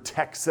 It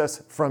protects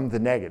us from the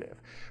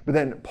negative. But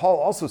then Paul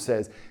also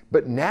says,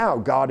 but now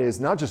God is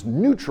not just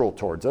neutral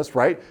towards us,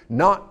 right?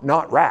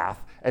 Not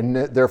wrath and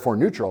therefore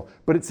neutral,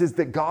 but it says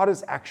that God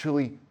is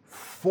actually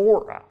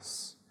for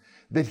us.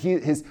 That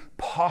his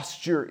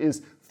posture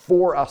is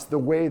for us the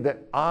way that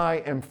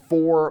I am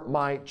for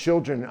my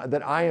children,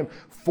 that I am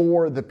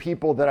for the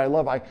people that I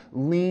love. I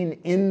lean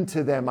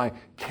into them. I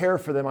care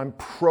for them. I'm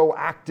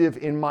proactive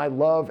in my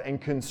love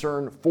and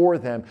concern for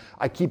them.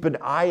 I keep an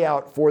eye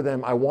out for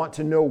them. I want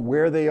to know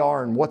where they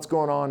are and what's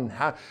going on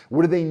and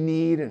what do they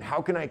need and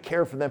how can I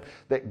care for them.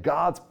 That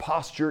God's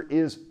posture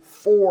is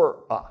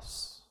for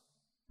us.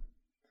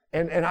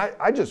 And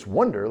I just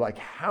wonder, like,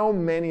 how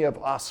many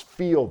of us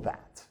feel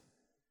that?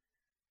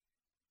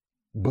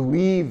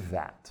 Believe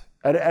that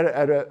at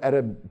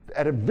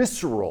a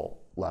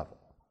visceral level.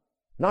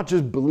 Not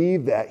just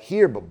believe that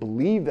here, but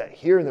believe that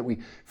here, and that we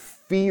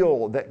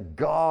feel that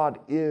God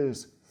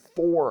is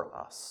for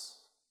us,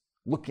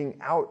 looking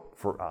out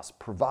for us,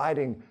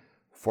 providing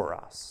for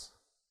us.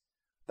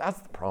 That's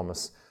the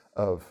promise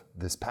of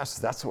this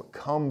passage. That's what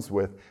comes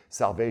with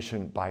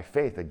salvation by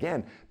faith.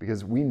 Again,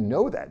 because we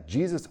know that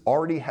Jesus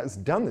already has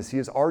done this. He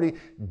has already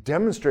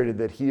demonstrated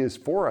that he is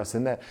for us,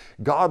 and that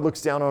God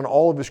looks down on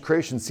all of his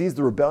creation, sees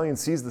the rebellion,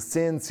 sees the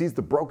sin, sees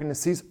the brokenness,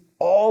 sees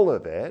all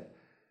of it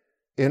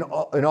in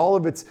all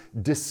of its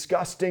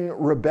disgusting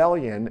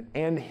rebellion,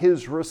 and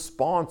his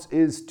response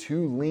is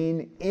to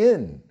lean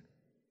in,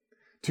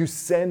 to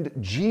send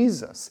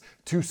Jesus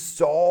to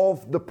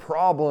solve the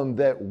problem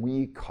that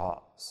we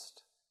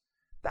caused.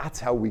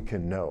 That's how we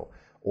can know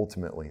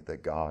ultimately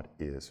that God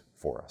is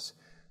for us.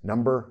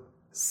 Number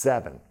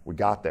 7, we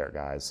got there,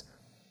 guys.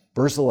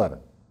 Verse 11.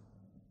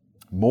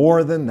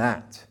 More than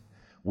that,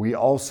 we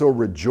also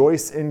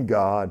rejoice in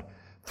God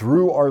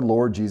through our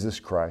Lord Jesus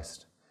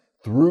Christ,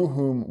 through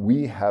whom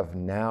we have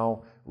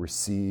now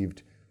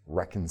received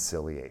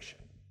reconciliation.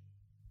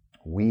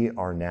 We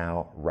are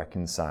now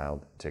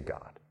reconciled to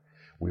God.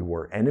 We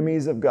were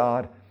enemies of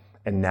God,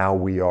 and now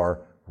we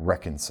are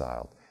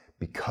reconciled.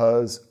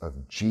 Because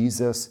of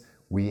Jesus,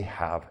 we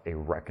have a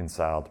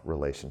reconciled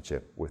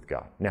relationship with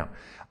God. Now,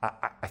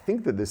 I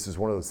think that this is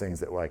one of those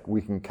things that, like,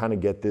 we can kind of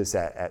get this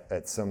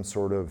at some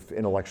sort of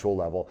intellectual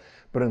level,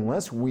 but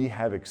unless we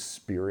have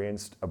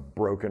experienced a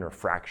broken or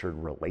fractured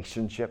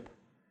relationship,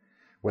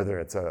 whether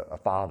it's a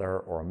father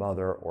or a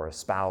mother or a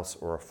spouse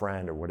or a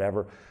friend or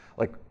whatever,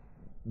 like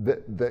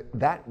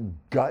that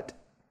gut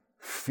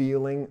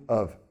feeling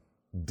of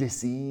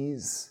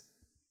dis-ease,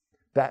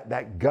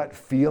 that gut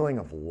feeling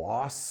of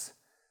loss,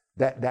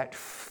 that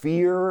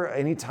fear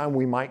anytime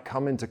we might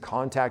come into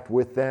contact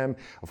with them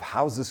of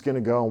how's this going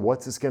to go and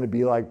what's this going to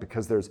be like,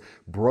 because there's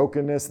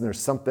brokenness and there's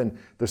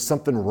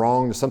something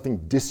wrong, there's something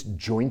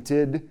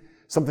disjointed,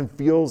 something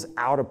feels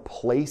out of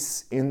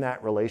place in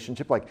that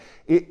relationship. Like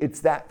it's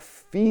that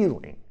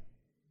feeling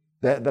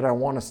that I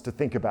want us to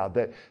think about,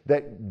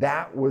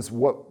 that was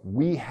what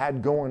we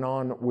had going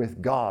on with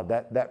God,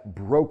 that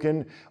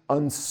broken,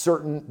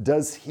 uncertain,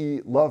 does he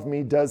love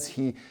me? Does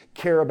he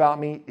care about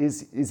me?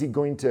 Is he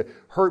going to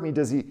hurt me?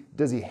 Does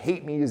he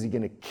hate me? Is he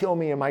going to kill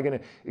me? Am I going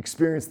to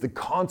experience the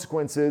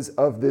consequences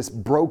of this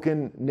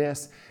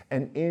brokenness?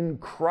 And in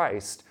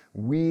Christ,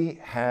 we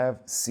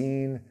have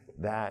seen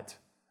that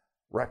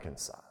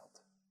reconciled.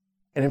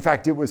 And in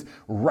fact, it was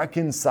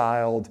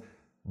reconciled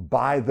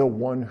by the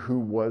one who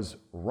was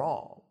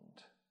wronged,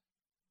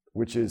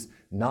 which is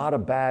not a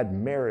bad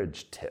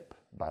marriage tip,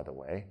 by the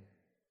way,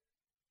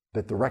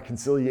 that the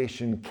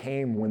reconciliation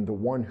came when the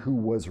one who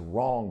was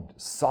wronged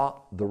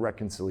sought the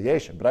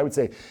reconciliation. But I would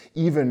say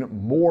even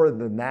more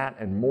than that,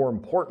 and more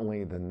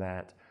importantly than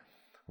that,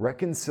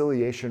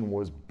 reconciliation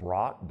was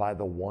brought by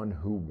the one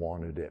who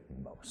wanted it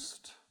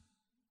most.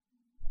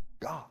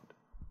 God.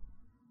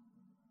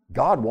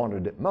 God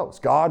wanted it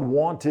most. God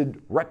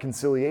wanted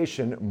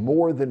reconciliation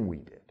more than we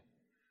did.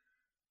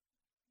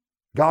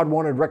 God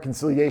wanted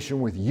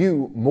reconciliation with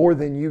you more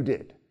than you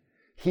did.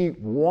 He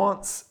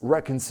wants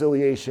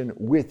reconciliation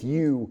with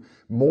you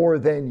more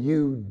than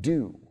you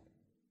do.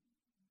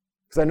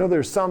 Because I know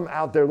there's some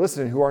out there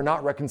listening who are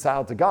not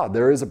reconciled to God.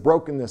 There is a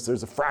brokenness,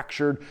 there's a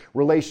fractured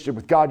relationship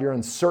with God. You're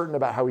uncertain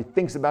about how he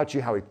thinks about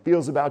you, how he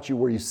feels about you,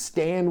 where you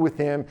stand with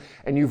him,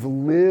 and you've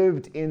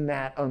lived in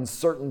that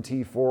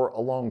uncertainty for a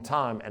long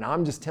time. And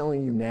I'm just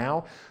telling you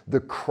now,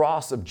 the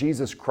cross of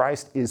Jesus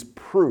Christ is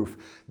proof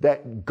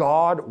that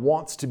God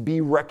wants to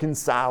be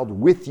reconciled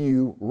with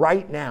you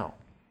right now,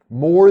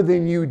 more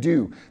than you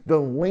do. The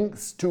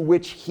lengths to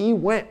which he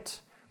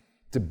went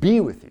to be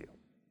with you,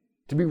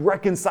 to be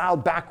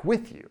reconciled back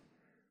with you.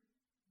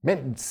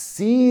 Man,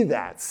 see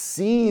that.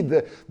 See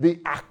the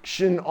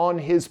action on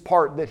his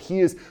part, that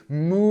he is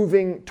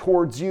moving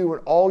towards you,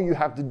 and all you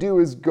have to do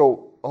is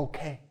go,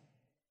 okay.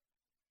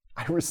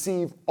 I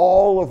receive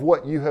all of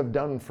what you have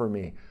done for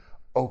me.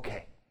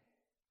 Okay.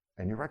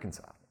 And you're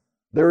reconciled.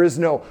 There is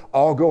no,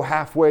 I'll go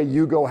halfway,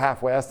 you go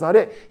halfway. That's not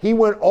it. He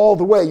went all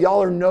the way.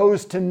 Y'all are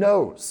nose to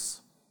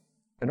nose.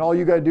 And all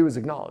you got to do is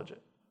acknowledge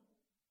it.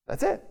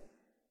 That's it.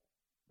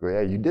 Go,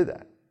 yeah, you did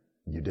that.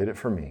 You did it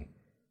for me.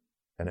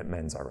 And it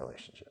mends our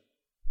relationship.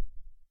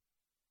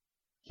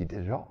 He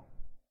did it all.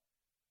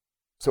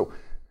 So,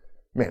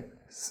 man,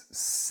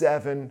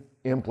 7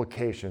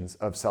 implications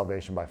of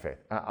salvation by faith.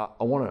 I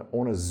want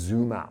to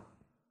zoom out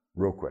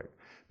real quick,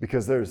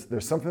 because there's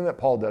something that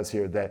Paul does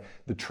here that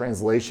the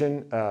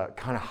translation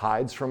kind of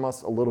hides from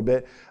us a little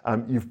bit.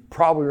 You've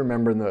probably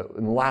remember in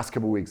the last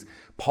couple of weeks,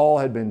 Paul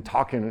had been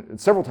talking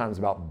several times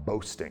about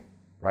boasting,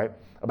 right?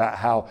 About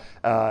how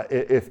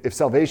if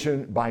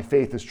salvation by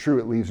faith is true,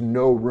 it leaves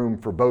no room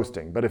for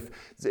boasting. But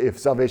if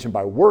salvation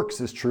by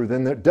works is true,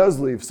 then it does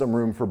leave some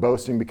room for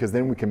boasting, because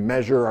then we can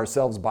measure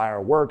ourselves by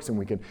our works and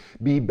we can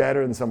be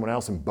better than someone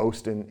else and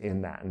boast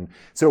in that. And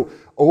so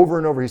over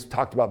and over, he's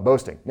talked about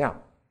boasting.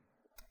 Now,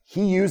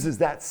 he uses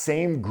that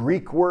same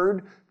Greek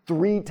word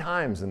 3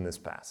 times in this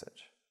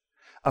passage.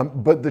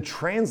 But the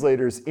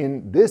translators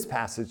in this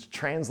passage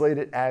translate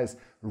it as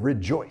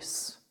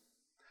rejoice.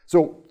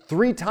 So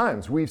 3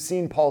 times we've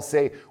seen Paul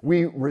say,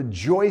 we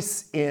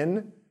rejoice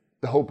in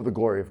the hope of the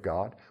glory of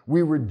God.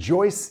 We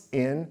rejoice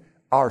in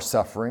our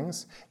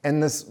sufferings.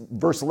 And this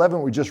verse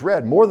 11 we just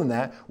read, more than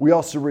that, we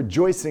also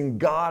rejoice in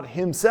God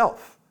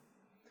himself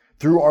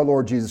through our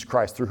Lord Jesus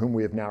Christ, through whom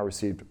we have now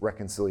received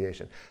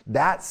reconciliation.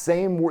 That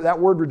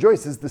word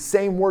rejoice is the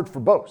same word for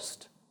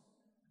boast.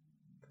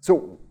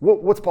 So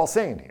what's Paul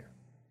saying here?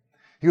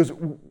 He goes,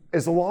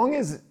 as long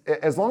as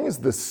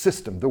the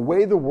system, the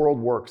way the world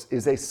works,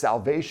 is a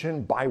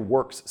salvation by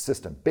works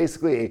system,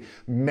 basically a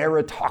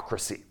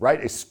meritocracy,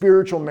 right? A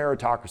spiritual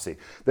meritocracy,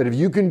 that if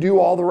you can do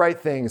all the right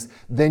things,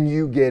 then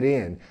you get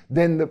in.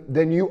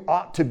 Then you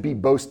ought to be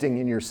boasting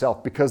in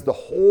yourself, because the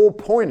whole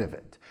point of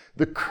it,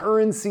 the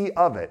currency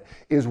of it,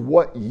 is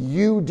what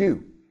you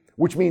do,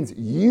 which means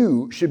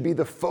you should be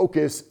the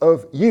focus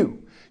of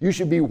you. You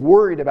should be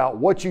worried about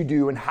what you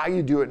do and how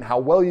you do it and how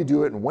well you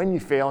do it and when you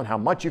fail and how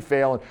much you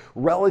fail and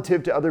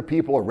relative to other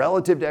people or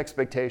relative to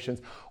expectations.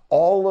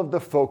 All of the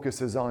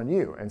focus is on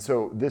you. And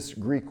so this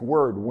Greek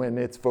word, when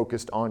it's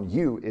focused on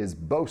you, is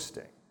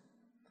boasting.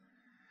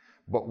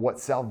 But what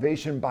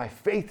salvation by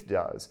faith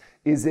does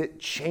is it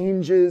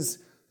changes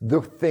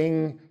the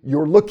thing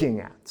you're looking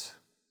at.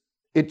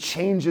 It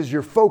changes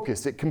your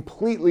focus. It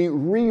completely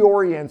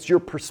reorients your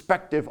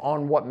perspective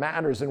on what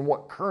matters and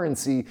what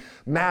currency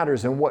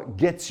matters and what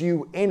gets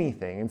you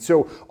anything. And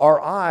so our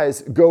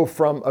eyes go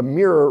from a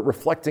mirror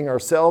reflecting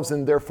ourselves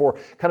and therefore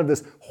kind of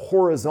this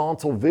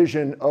horizontal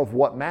vision of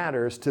what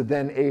matters to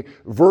then a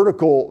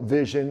vertical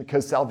vision,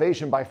 because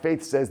salvation by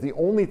faith says the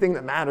only thing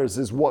that matters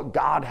is what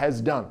God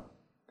has done.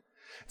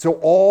 So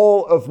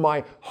all of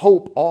my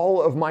hope,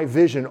 all of my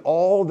vision,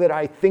 all that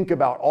I think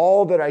about,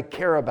 all that I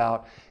care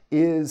about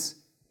is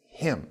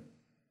Him.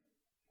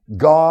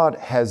 God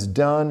has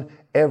done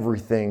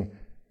everything,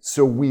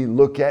 so we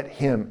look at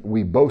Him,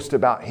 we boast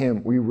about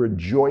Him, we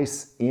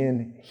rejoice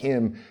in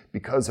Him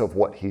because of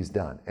what He's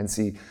done. And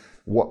see,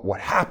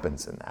 what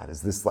happens in that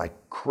is this like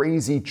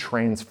crazy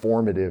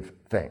transformative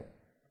thing.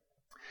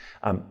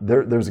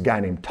 There's a guy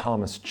named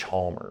Thomas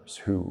Chalmers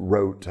who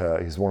wrote,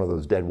 he's one of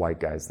those dead white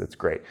guys that's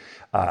great,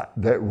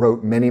 that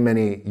wrote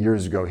many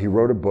years ago, he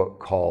wrote a book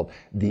called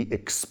The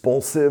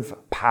Expulsive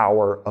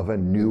Power of a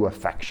New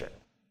Affection.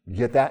 You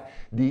get that?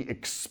 The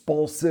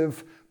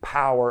expulsive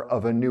power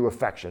of a new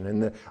affection.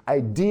 And the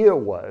idea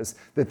was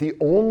that the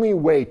only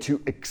way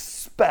to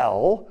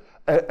expel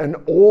an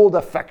old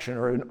affection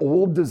or an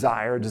old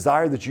desire, a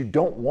desire that you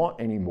don't want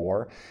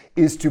anymore,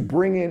 is to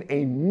bring in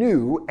a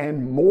new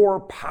and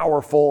more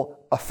powerful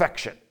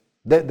affection.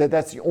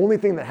 That's the only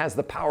thing that has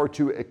the power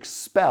to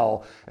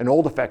expel an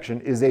old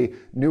affection is a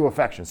new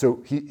affection.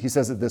 So he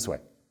says it this way.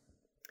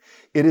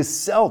 It is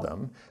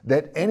seldom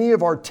that any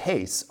of our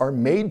tastes are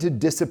made to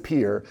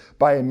disappear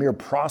by a mere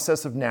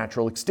process of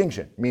natural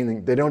extinction,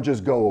 meaning they don't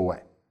just go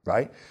away,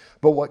 right?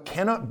 But what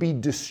cannot be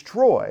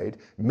destroyed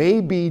may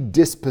be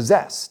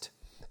dispossessed,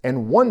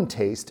 and one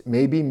taste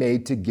may be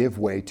made to give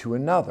way to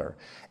another,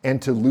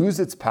 and to lose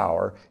its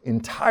power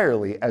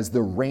entirely as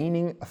the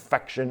reigning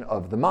affection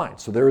of the mind.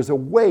 So there is a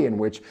way in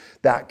which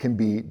that can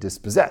be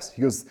dispossessed.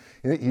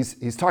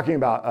 He's talking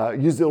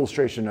about, use the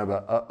illustration of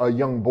a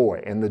young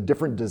boy and the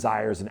different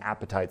desires and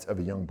appetites of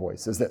a young boy. He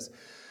says this,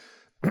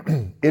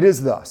 it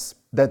is thus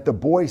that the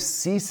boy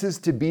ceases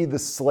to be the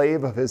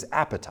slave of his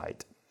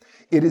appetite.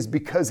 It is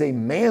because a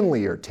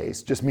manlier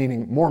taste, just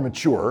meaning more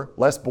mature,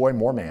 less boy,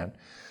 more man,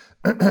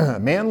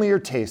 manlier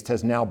taste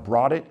has now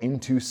brought it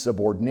into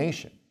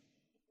subordination,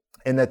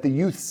 and that the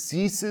youth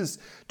ceases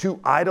to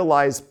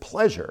idolize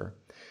pleasure,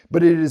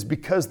 but it is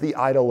because the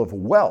idol of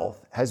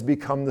wealth has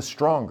become the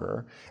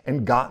stronger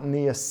and gotten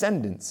the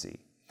ascendancy,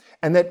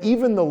 and that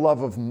even the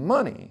love of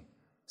money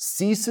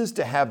ceases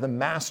to have the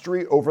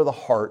mastery over the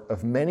heart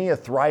of many a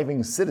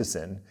thriving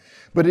citizen,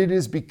 but it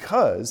is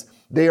because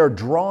they are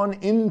drawn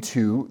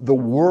into the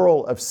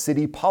whirl of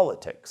city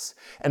politics,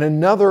 and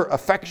another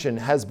affection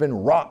has been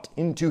wrought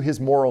into his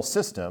moral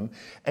system,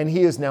 and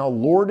he is now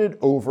lorded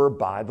over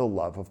by the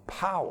love of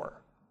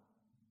power.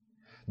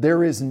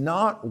 There is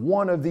not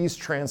one of these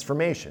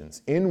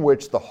transformations in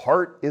which the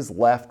heart is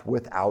left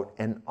without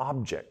an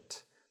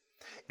object.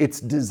 Its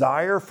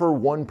desire for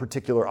one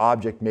particular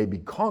object may be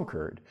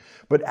conquered,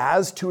 but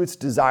as to its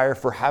desire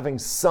for having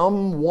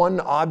some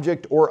one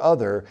object or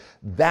other,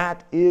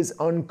 that is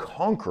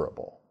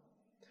unconquerable.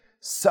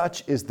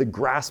 Such is the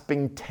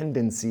grasping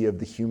tendency of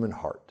the human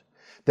heart,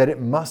 that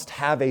it must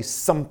have a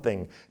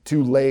something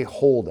to lay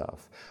hold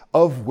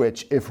of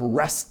which, if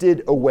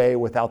wrested away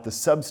without the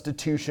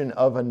substitution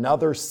of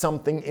another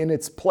something in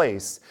its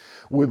place,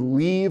 would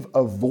leave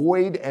a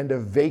void and a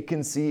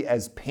vacancy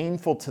as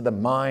painful to the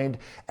mind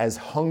as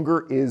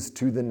hunger is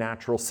to the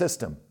natural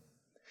system.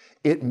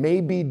 It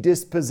may be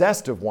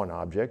dispossessed of one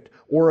object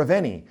or of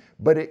any,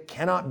 but it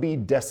cannot be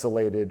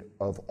desolated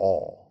of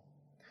all.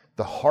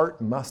 The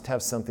heart must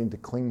have something to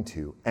cling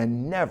to,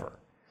 and never,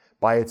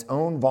 by its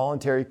own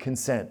voluntary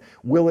consent,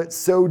 will it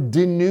so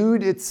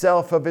denude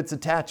itself of its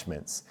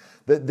attachments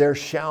that there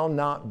shall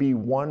not be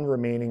one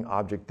remaining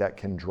object that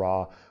can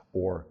draw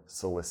or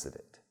solicit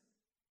it.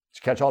 Did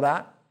you catch all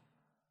that?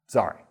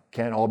 Sorry,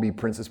 can't all be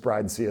Princess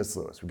Bride and C.S.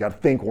 Lewis. We've got to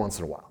think once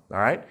in a while, all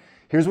right?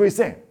 Here's what he's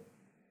saying.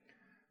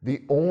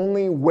 The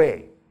only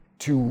way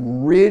to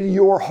rid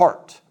your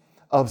heart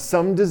of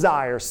some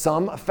desire,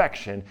 some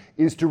affection,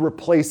 is to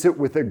replace it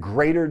with a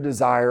greater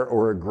desire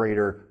or a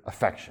greater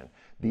affection.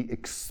 The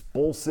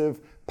expulsive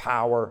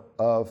power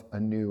of a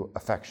new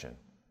affection.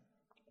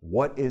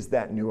 What is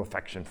that new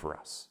affection for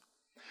us?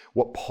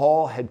 What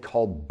Paul had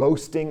called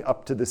boasting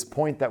up to this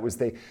point, that was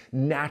the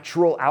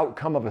natural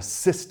outcome of a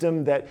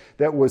system that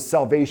was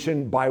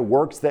salvation by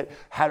works, that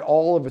had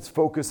all of its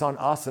focus on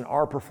us and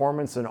our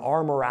performance and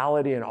our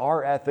morality and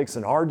our ethics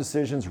and our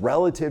decisions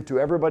relative to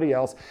everybody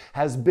else,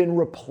 has been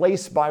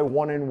replaced by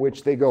one in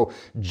which they go,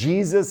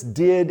 Jesus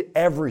did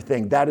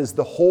everything. That is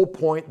the whole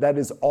point. That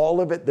is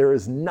all of it. There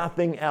is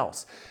nothing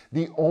else.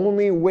 The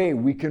only way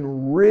we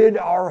can rid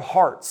our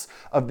hearts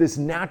of this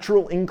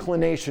natural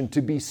inclination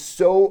to be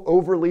so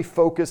overly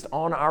focused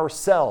on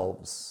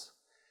ourselves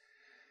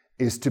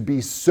is to be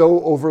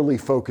so overly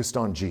focused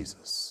on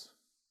Jesus.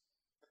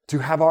 To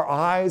have our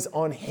eyes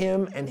on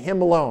Him and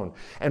Him alone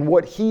and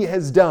what He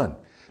has done,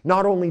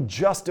 not only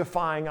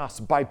justifying us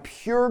by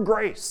pure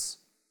grace,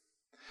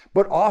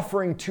 but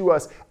offering to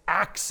us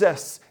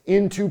access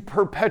into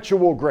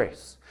perpetual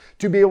grace.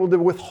 To be able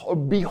to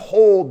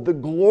behold the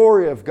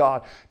glory of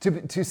God,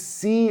 to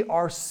see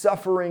our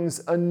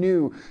sufferings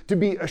anew, to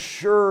be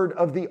assured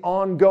of the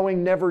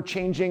ongoing,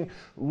 never-changing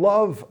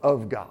love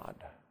of God.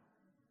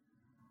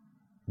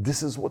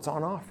 This is what's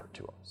on offer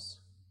to us.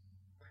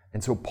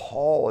 And so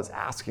Paul is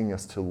asking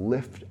us to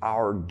lift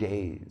our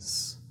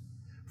gaze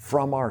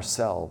from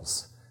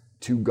ourselves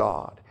to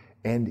God.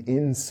 And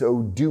in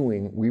so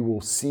doing, we will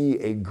see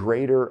a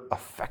greater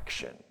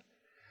affection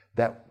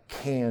that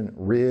can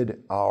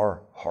rid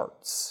our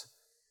hearts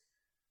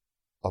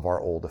of our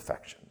old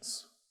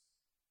affections.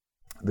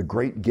 The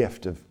great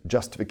gift of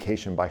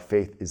justification by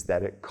faith is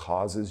that it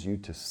causes you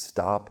to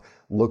stop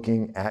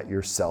looking at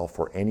yourself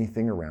or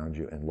anything around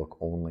you and look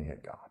only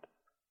at God.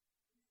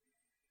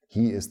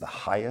 He is the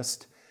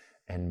highest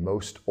and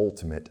most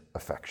ultimate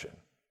affection.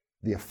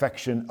 The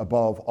affection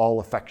above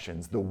all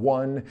affections, the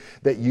one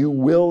that you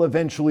will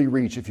eventually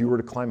reach if you were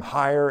to climb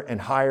higher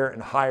and higher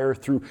and higher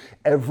through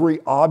every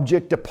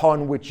object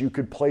upon which you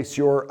could place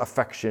your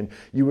affection.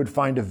 You would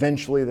find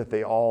eventually that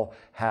they all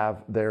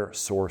have their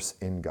source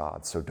in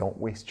God. So don't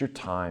waste your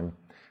time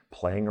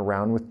playing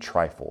around with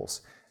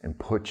trifles and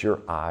put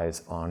your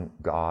eyes on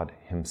God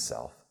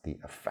Himself, the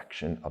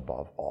affection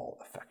above all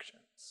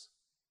affections.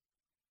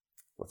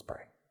 Let's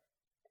pray.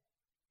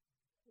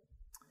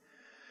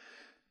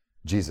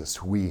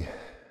 Jesus, we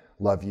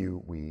love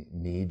you, we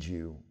need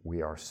you,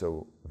 we are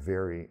so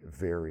very,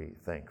 very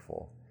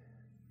thankful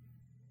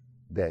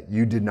that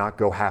you did not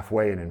go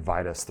halfway and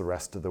invite us the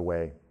rest of the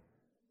way,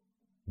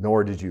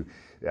 nor did you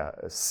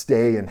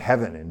stay in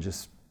heaven and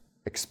just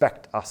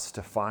expect us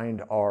to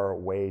find our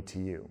way to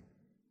you.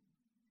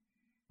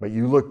 But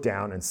you looked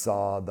down and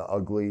saw the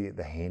ugly,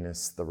 the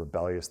heinous, the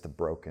rebellious, the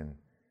broken,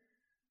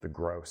 the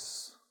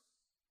gross,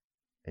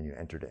 and you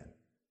entered in.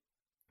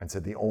 And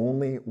said the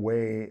only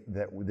way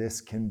that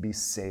this can be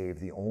saved,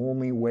 the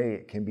only way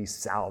it can be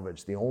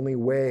salvaged, the only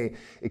way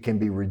it can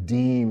be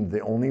redeemed, the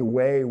only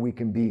way we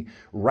can be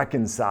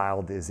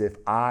reconciled is if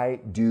I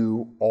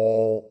do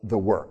all the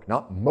work.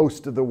 Not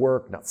most of the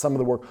work, not some of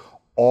the work,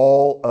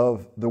 all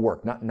of the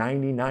work. Not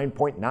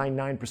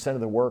 99.99%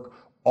 of the work,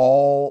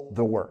 all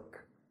the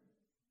work.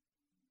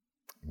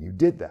 And you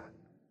did that.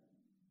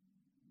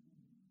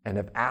 And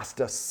have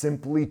asked us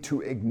simply to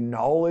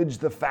acknowledge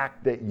the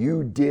fact that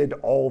you did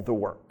all the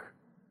work,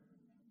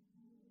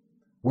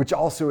 which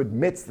also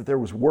admits that there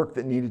was work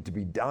that needed to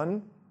be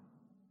done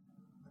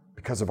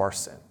because of our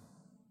sin.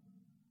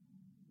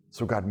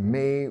 So God,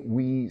 may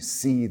we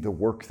see the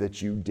work that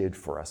you did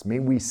for us. May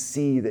we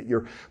see that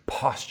your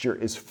posture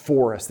is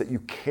for us, that you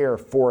care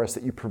for us,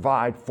 that you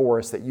provide for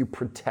us, that you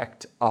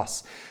protect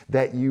us,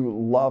 that you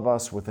love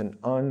us with an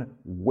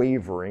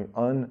unwavering,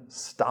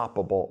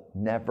 unstoppable,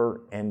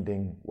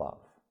 never-ending love.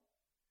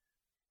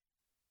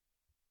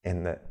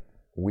 And that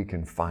we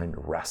can find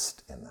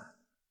rest in that.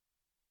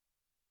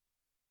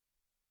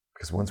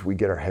 Because once we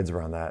get our heads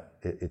around that,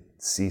 it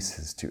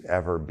ceases to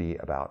ever be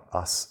about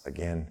us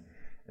again,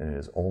 and it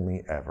is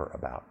only ever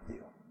about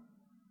you.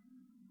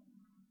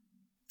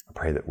 I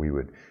pray that we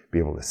would be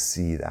able to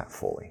see that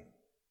fully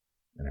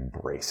and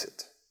embrace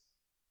it.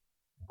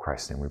 In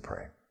Christ's name we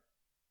pray.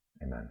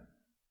 Amen.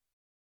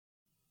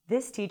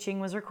 This teaching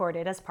was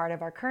recorded as part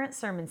of our current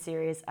sermon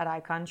series at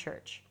Icon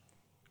Church.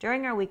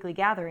 During our weekly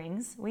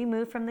gatherings, we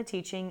move from the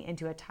teaching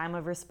into a time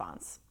of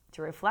response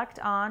to reflect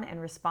on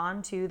and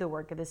respond to the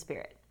work of the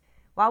Spirit.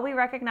 While we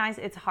recognize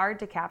it's hard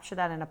to capture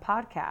that in a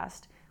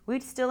podcast,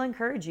 we'd still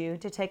encourage you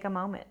to take a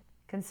moment.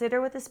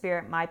 Consider what the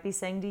Spirit might be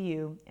saying to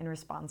you in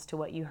response to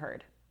what you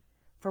heard.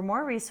 For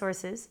more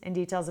resources and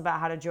details about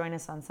how to join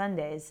us on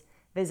Sundays,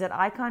 visit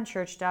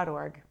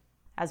iconchurch.org.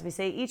 As we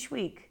say each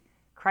week,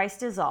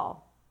 Christ is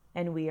all,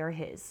 and we are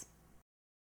His.